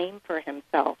and claim for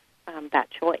himself that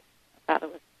choice. I thought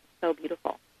it was so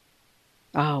beautiful.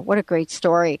 Oh, what a great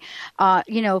story. For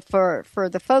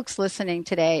the folks listening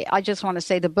today, I just want to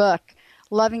say the book,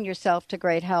 Loving Yourself to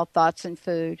Great Health, Thoughts and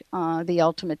Food, The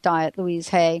Ultimate Diet, Louise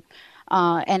Hay.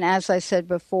 And as I said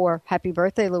before, happy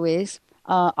birthday, Louise.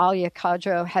 Ahlea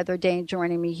Khadro, Heather Dane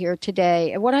joining me here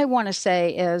today. And what I want to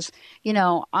say is,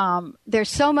 there's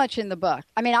so much in the book.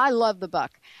 I mean, I love the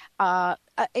book.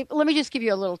 Let me just give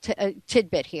you a little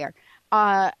tidbit here.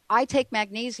 I take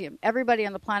magnesium. Everybody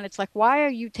on the planet's like, why are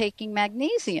you taking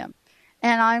magnesium?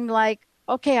 And I'm like,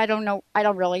 okay, I don't know. I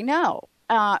don't really know.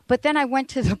 But then I went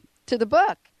to the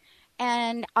book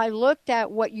and I looked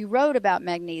at what you wrote about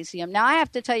magnesium. Now I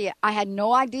have to tell you, I had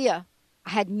no idea.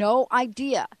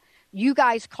 You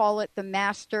guys call it the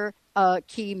master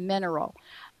key mineral.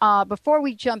 Before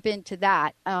we jump into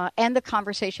that and the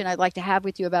conversation I'd like to have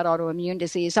with you about autoimmune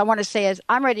disease, I want to say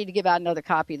I'm ready to give out another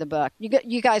copy of the book.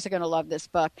 You guys are going to love this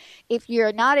book. If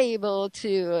you're not able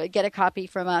to get a copy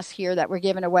from us here that we're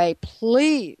giving away,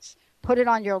 please put it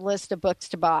on your list of books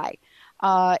to buy.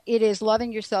 It is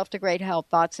Loving Yourself to Great Health,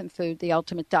 Thoughts and Food, The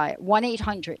Ultimate Diet.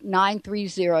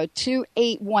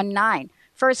 1-800-930-2819.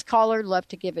 First caller, love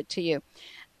to give it to you.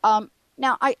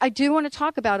 Now, I do want to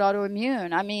talk about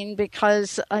autoimmune. I mean,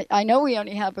 because I know we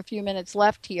only have a few minutes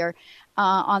left here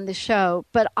on the show,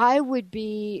 but I would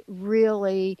be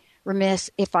really remiss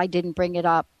if I didn't bring it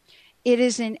up. It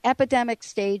is in epidemic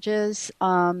stages.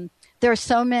 There are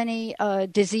so many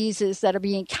diseases that are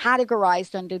being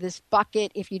categorized under this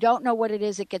bucket. If you don't know what it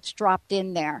is, it gets dropped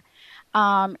in there.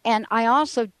 And I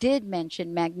also did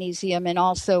mention magnesium and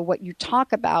also what you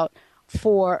talk about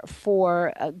for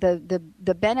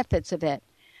the benefits of it.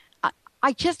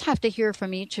 I just have to hear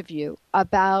from each of you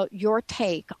about your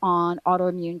take on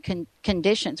autoimmune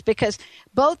conditions, because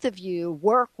both of you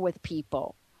work with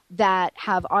people that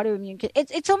have autoimmune.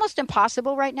 It's almost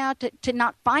impossible right now to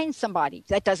not find somebody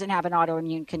that doesn't have an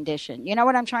autoimmune condition. You know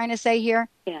what I'm trying to say here?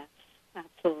 Yes,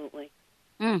 absolutely.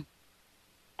 And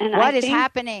what is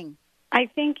happening? I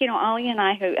think, Ahlea and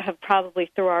I have probably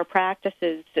through our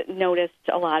practices noticed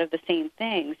a lot of the same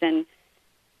things. And,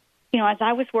 as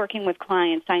I was working with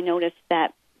clients, I noticed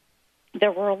that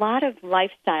there were a lot of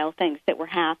lifestyle things that were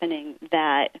happening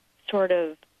that sort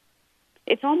of,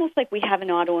 it's almost like we have an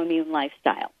autoimmune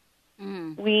lifestyle.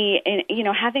 We,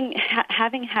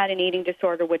 having had an eating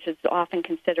disorder, which is often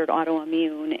considered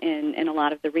autoimmune in a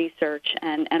lot of the research,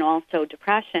 and also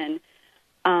depression,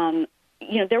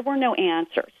 there were no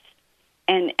answers.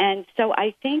 And so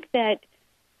I think that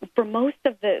for most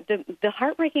of the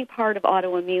heartbreaking part of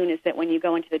autoimmune is that when you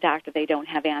go into the doctor, they don't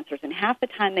have answers. And half the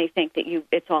time they think that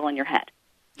it's all in your head.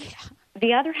 Yeah.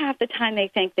 The other half the time they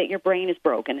think that your brain is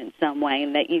broken in some way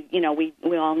and that we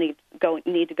all need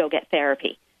to go get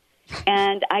therapy.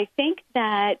 And I think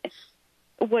that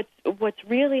what's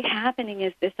really happening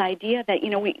is this idea that,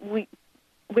 we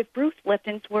with Bruce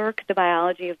Lipton's work, The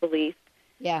Biology of Belief,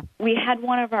 we had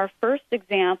one of our first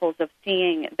examples of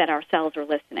seeing that our cells are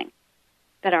listening,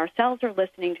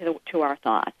 to our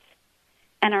thoughts,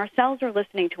 and our cells are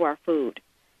listening to our food.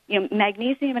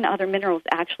 Magnesium and other minerals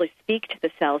actually speak to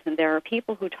the cells, and there are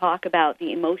people who talk about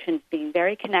the emotions being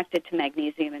very connected to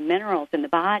magnesium and minerals in the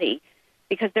body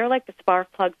because they're like the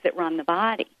spark plugs that run the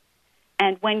body.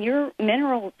 And when your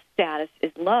mineral status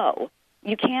is low,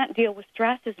 you can't deal with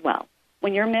stress as well.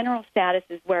 When your mineral status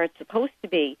is where it's supposed to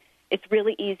be, it's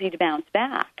really easy to bounce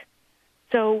back.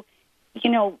 So, we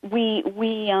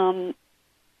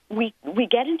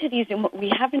get into these.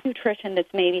 We have a nutrition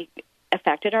that's maybe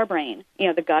affected our brain.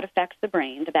 The gut affects the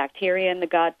brain. The bacteria in the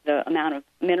gut, the amount of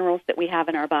minerals that we have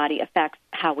in our body affects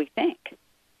how we think.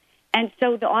 And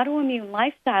so the autoimmune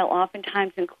lifestyle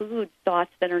oftentimes includes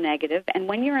thoughts that are negative. And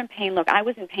when you're in pain, look, I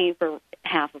was in pain for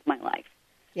half of my life.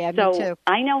 Yeah, so me too.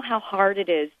 I know how hard it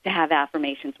is to have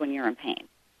affirmations when you're in pain.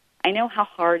 I know how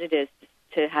hard it is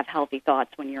to have healthy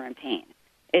thoughts when you're in pain.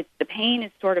 The pain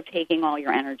is sort of taking all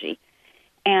your energy.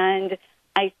 And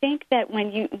I think that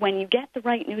when you get the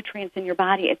right nutrients in your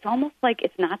body, it's almost like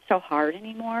it's not so hard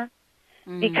anymore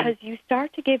because you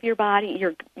start to give your body,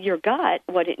 your gut,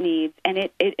 what it needs, and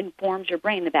it informs your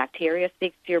brain. The bacteria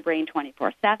speaks to your brain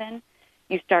 24/7.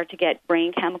 You start to get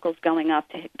brain chemicals going up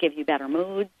to give you better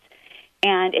moods.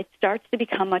 And it starts to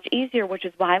become much easier, which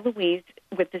is why Louise,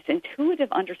 with this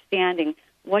intuitive understanding,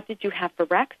 what did you have for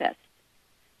breakfast,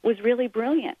 was really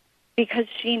brilliant. Because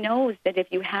she knows that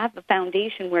if you have a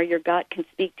foundation where your gut can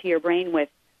speak to your brain with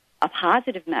a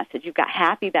positive message, you've got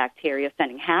happy bacteria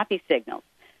sending happy signals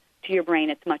to your brain,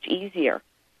 it's much easier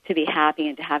to be happy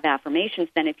and to have affirmations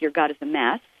than if your gut is a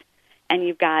mess and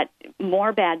you've got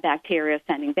more bad bacteria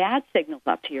sending bad signals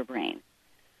up to your brain.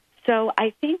 So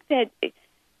I think that,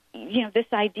 this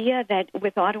idea that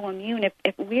with autoimmune,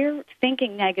 if we're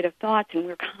thinking negative thoughts and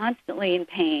we're constantly in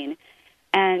pain,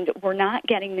 and we're not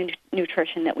getting the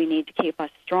nutrition that we need to keep us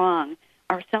strong,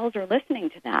 our cells are listening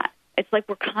to that. It's like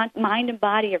mind and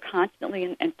body are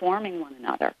constantly informing one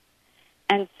another.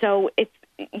 And so it's,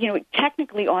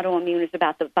 technically autoimmune is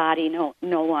about the body no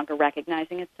longer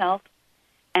recognizing itself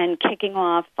and kicking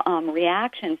off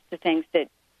reactions to things that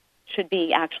should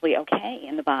be actually okay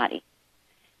in the body.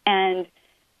 And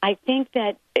I think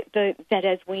that that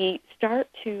as we start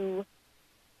to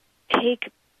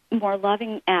take more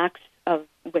loving acts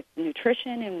with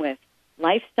nutrition and with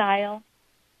lifestyle,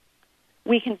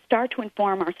 we can start to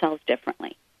inform ourselves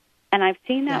differently. And I've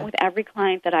seen that with every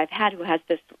client that I've had who has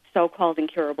this so-called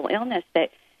incurable illness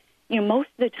that, most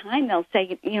of the time they'll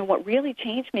say, what really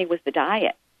changed me was the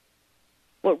diet.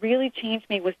 What really changed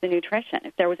me was the nutrition.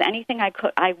 If there was anything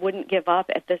I wouldn't give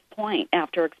up at this point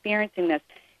after experiencing this,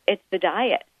 it's the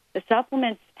diet. The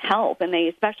supplements help, and they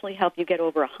especially help you get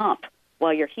over a hump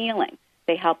while you're healing.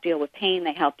 They help deal with pain.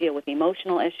 They help deal with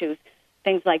emotional issues,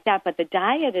 things like that. But the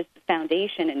diet is the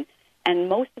foundation, and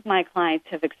most of my clients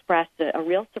have expressed a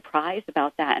real surprise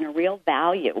about that and a real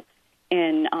value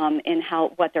in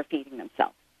what they're feeding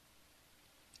themselves.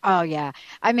 Oh, yeah.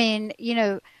 I mean,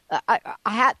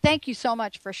 thank you so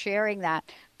much for sharing that,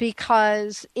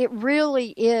 because it really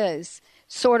is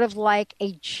sort of like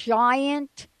a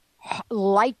giant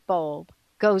light bulb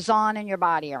goes on in your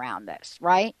body around this,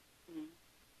 right? Mm-hmm.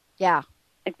 Yeah.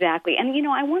 Exactly. And,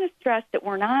 I want to stress that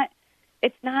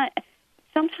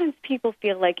sometimes people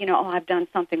feel like, I've done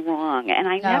something wrong. And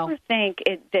I never think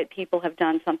that people have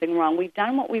done something wrong. We've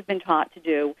done what we've been taught to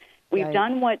do. We've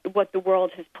done what the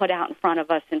world has put out in front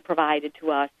of us and provided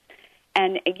to us.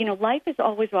 And, life is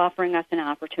always offering us an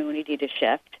opportunity to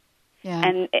shift. Yeah.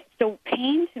 And so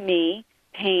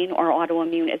pain or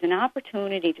autoimmune is an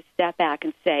opportunity to step back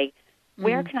and say,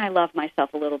 where can I love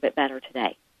myself a little bit better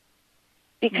today?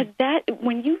 Because that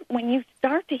when you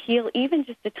start to heal even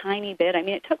just a tiny bit, I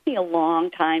mean, it took me a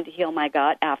long time to heal my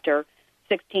gut after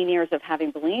 16 years of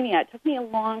having bulimia. It took me a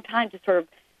long time to sort of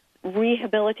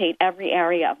rehabilitate every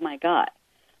area of my gut.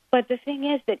 But the thing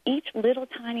is that each little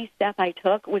tiny step I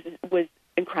took was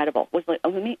incredible.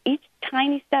 Each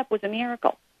tiny step was a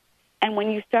miracle. And when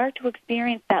you start to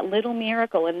experience that little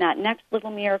miracle and that next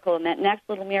little miracle and that next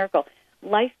little miracle,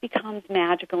 life becomes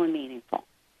magical and meaningful.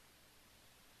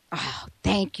 Oh,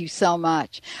 thank you so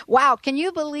much. Wow, can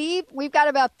you believe we've got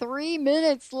about 3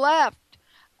 minutes left?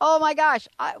 Oh, my gosh.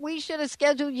 We should have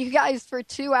scheduled you guys for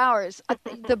 2 hours.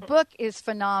 The book is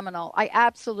phenomenal. I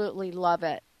absolutely love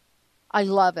it. I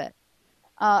love it.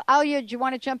 Ahlea, do you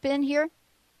want to jump in here?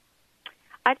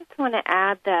 I just want to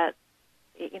add that,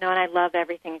 and I love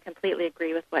everything. I completely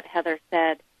agree with what Heather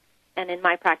said. And in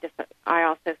my practice, I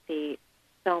also see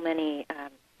so many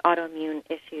autoimmune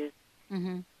issues.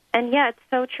 Mm-hmm. And, yeah, it's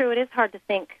so true. It is hard to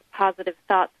think positive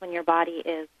thoughts when your body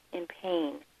is in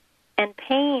pain. And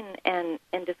pain and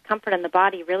discomfort in the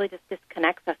body really just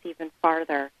disconnects us even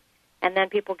farther. And then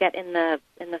people get in the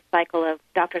cycle of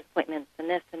doctor's appointments and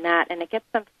this and that, and it gets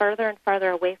them further and farther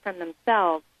away from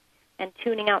themselves and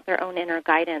tuning out their own inner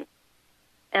guidance.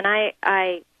 And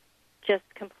I just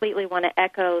completely want to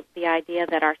echo the idea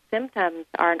that our symptoms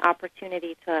are an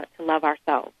opportunity to love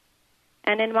ourselves.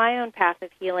 And in my own path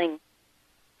of healing,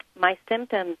 my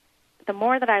symptoms, the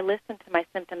more that I listen to my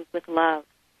symptoms with love,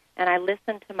 and I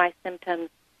listen to my symptoms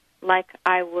like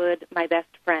I would my best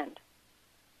friend,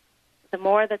 the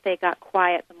more that they got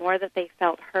quiet, the more that they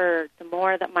felt heard, the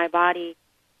more that my body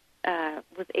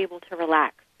was able to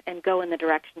relax and go in the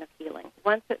direction of healing.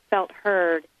 Once it felt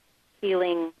heard,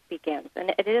 healing begins.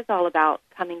 And it is all about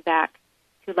coming back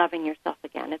to loving yourself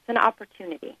again. It's an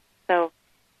opportunity. So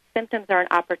symptoms are an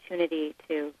opportunity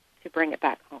to bring it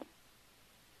back home.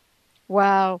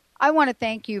 Wow. I want to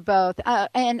thank you both.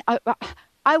 And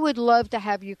I would love to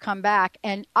have you come back,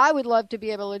 and I would love to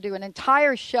be able to do an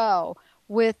entire show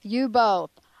with you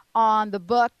both on the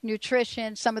book,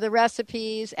 nutrition, some of the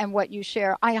recipes, and what you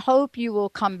share. I hope you will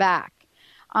come back.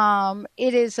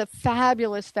 It is a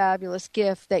fabulous, fabulous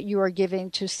gift that you are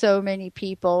giving to so many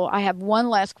people. I have one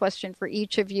last question for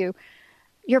each of you.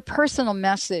 Your personal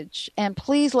message, and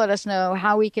please let us know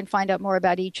how we can find out more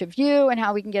about each of you and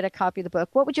how we can get a copy of the book.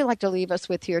 What would you like to leave us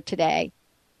with here today?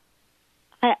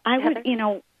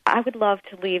 I would love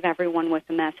to leave everyone with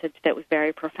a message that was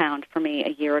very profound for me a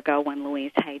year ago when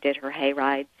Louise Hay did her hay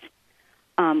rides.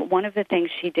 One of the things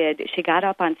she did, she got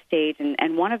up on stage, and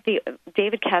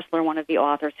David Kessler, one of the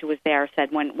authors who was there,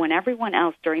 said when everyone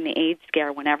else, during the AIDS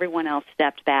scare, when everyone else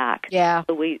stepped back,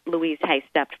 Louise Hay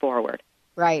stepped forward.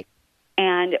 Right.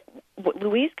 And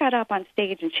Louise got up on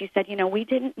stage and she said, we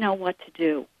didn't know what to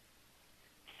do.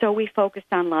 So we focused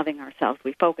on loving ourselves.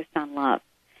 We focused on love.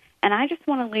 And I just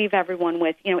want to leave everyone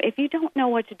with, if you don't know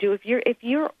what to do, if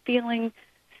you're feeling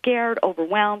scared,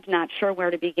 overwhelmed, not sure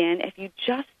where to begin, if you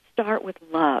just start with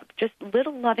love, just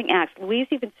little loving acts. Louise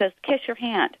even says, kiss your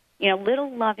hand.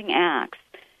 little loving acts,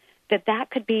 that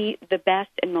could be the best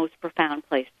and most profound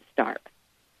place to start.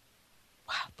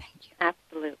 Wow, thank you.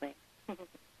 Absolutely.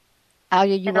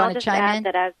 Ahlea, you want to chime in?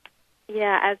 That I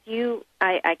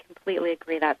completely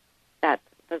agree. That's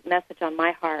the message on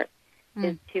my heart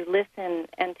is to listen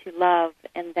and to love,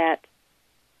 and that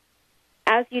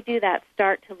as you do that,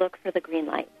 start to look for the green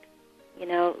lights.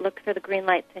 Look for the green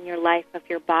lights in your life of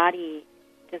your body,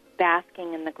 just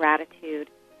basking in the gratitude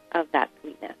of that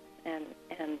sweetness, and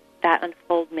that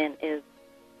unfoldment is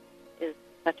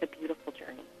such a beautiful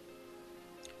journey.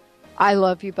 I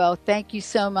love you both. Thank you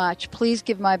so much. Please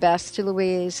give my best to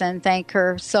Louise and thank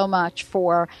her so much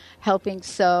for helping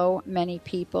so many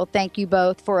people. Thank you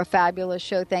both for a fabulous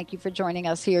show. Thank you for joining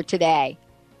us here today.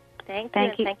 Thank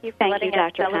you for letting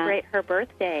us celebrate her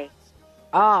birthday.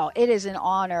 Oh, it is an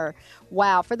honor.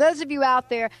 Wow. For those of you out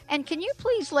there, and can you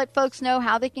please let folks know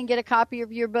how they can get a copy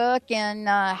of your book and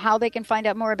how they can find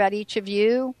out more about each of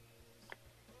you?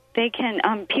 They can.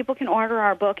 People can order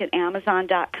our book at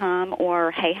Amazon.com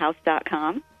or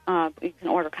HayHouse.com. You can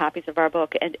order copies of our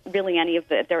book, and really any of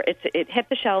it hit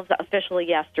the shelves officially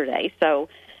yesterday, so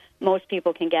most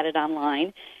people can get it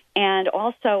online. And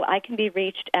also, I can be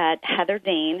reached at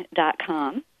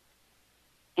HeatherDane.com.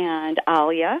 And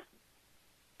Ahlea?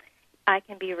 I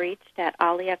can be reached at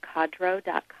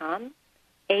AhleaKhadro.com,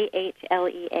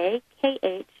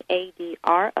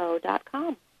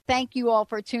 AhleaKhadro.com. Thank you all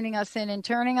for tuning us in and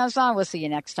turning us on. We'll see you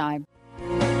next time.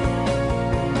 Lights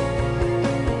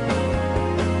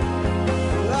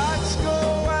go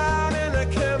out and I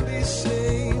can't be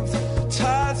saved.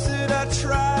 Tides that I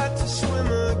tried to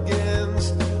swim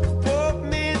against pulled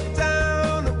me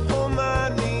down upon my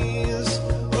knees.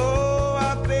 Oh,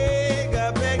 I beg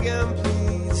and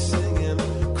plead, singing,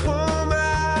 come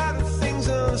out of things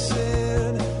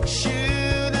unsaid. Shoot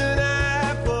an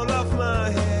apple off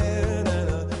my head.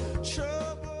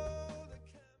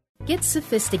 Get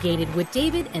sophisticated with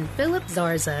David and Philip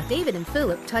Zarza. David and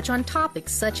Philip touch on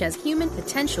topics such as human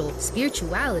potential,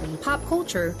 spirituality, pop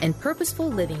culture, and purposeful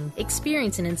living.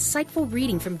 Experience an insightful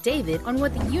reading from David on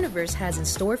what the universe has in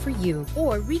store for you,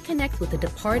 or reconnect with a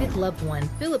departed loved one.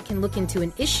 Philip can look into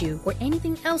an issue or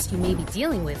anything else you may be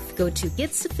dealing with. Go to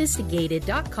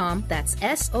GetSophisticated.com. That's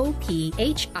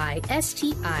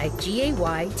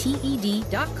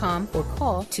SOPHISTIGAYTED.com or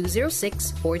call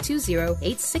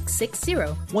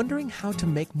 206-420-8660. Wondering how to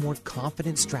make more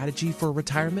confident strategy for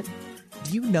retirement?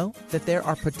 Do you know that there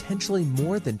are potentially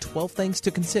more than 12 things to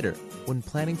consider when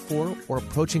planning for or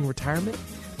approaching retirement?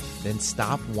 Then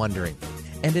stop wondering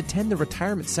and attend the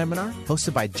retirement seminar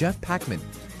hosted by Jeff Packman,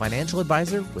 financial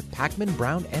advisor with Packman,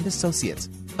 Brown & Associates,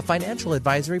 a financial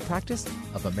advisory practice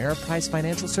of Ameriprise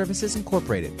Financial Services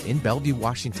Incorporated in Bellevue,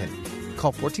 Washington.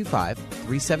 Call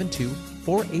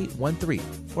 425-372-4813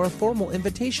 for a formal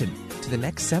invitation to the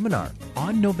next seminar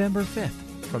on November 5th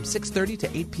from 6:30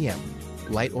 to 8 p.m.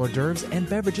 Light hors d'oeuvres and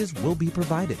beverages will be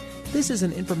provided. This is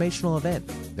an informational event.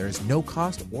 There is no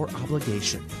cost or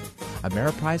obligation.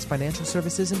 Ameriprise Financial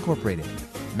Services Incorporated,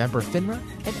 member FINRA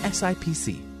and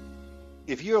SIPC.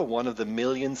 If you're one of the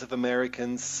millions of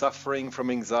Americans suffering from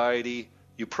anxiety,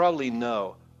 you probably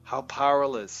know how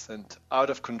powerless and out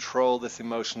of control this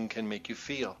emotion can make you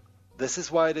feel. This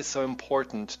is why it is so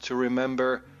important to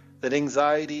remember that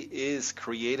anxiety is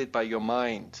created by your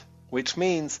mind, which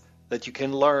means that you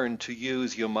can learn to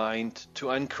use your mind to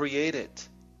uncreate it.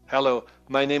 Hello,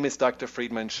 my name is Dr.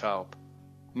 Friedman Schaub.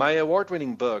 My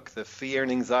award-winning book, The Fear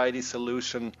and Anxiety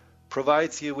Solution,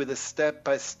 provides you with a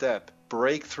step-by-step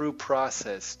breakthrough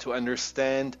process to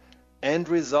understand and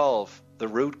resolve the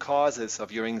root causes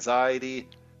of your anxiety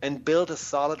and build a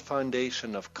solid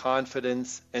foundation of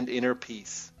confidence and inner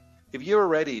peace. If you're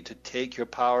ready to take your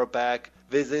power back,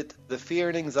 visit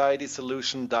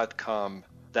thefearandanxietysolution.com.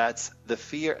 That's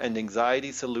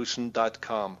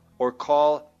thefearandanxietysolution.com or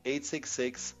call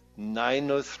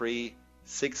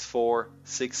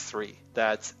 866-903-6463.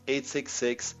 That's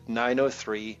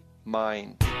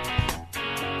 866-903-MIND.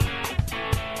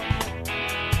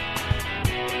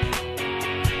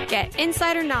 Get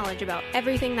insider knowledge about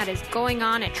everything that is going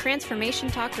on at Transformation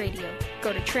Talk Radio.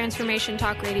 Go to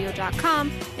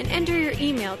transformationtalkradio.com and enter your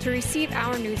email to receive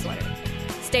our newsletter.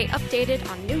 Stay updated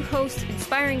on new hosts,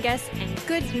 inspiring guests, and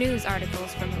good news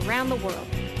articles from around the world.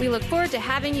 We look forward to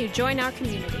having you join our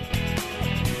community.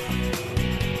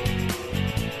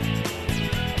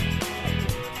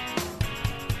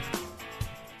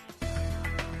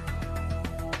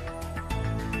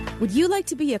 Would you like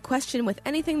to be a question with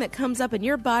anything that comes up in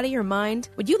your body or mind?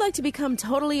 Would you like to become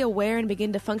totally aware and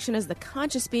begin to function as the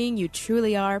conscious being you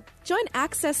truly are? Join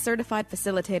Access Certified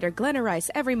Facilitator Glenna Rice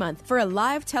every month for a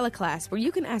live teleclass where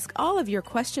you can ask all of your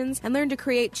questions and learn to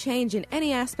create change in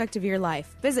any aspect of your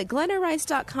life. Visit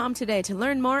glennarice.com today to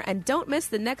learn more and don't miss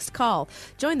the next call.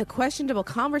 Join the questionable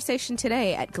conversation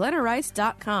today at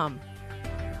glennarice.com.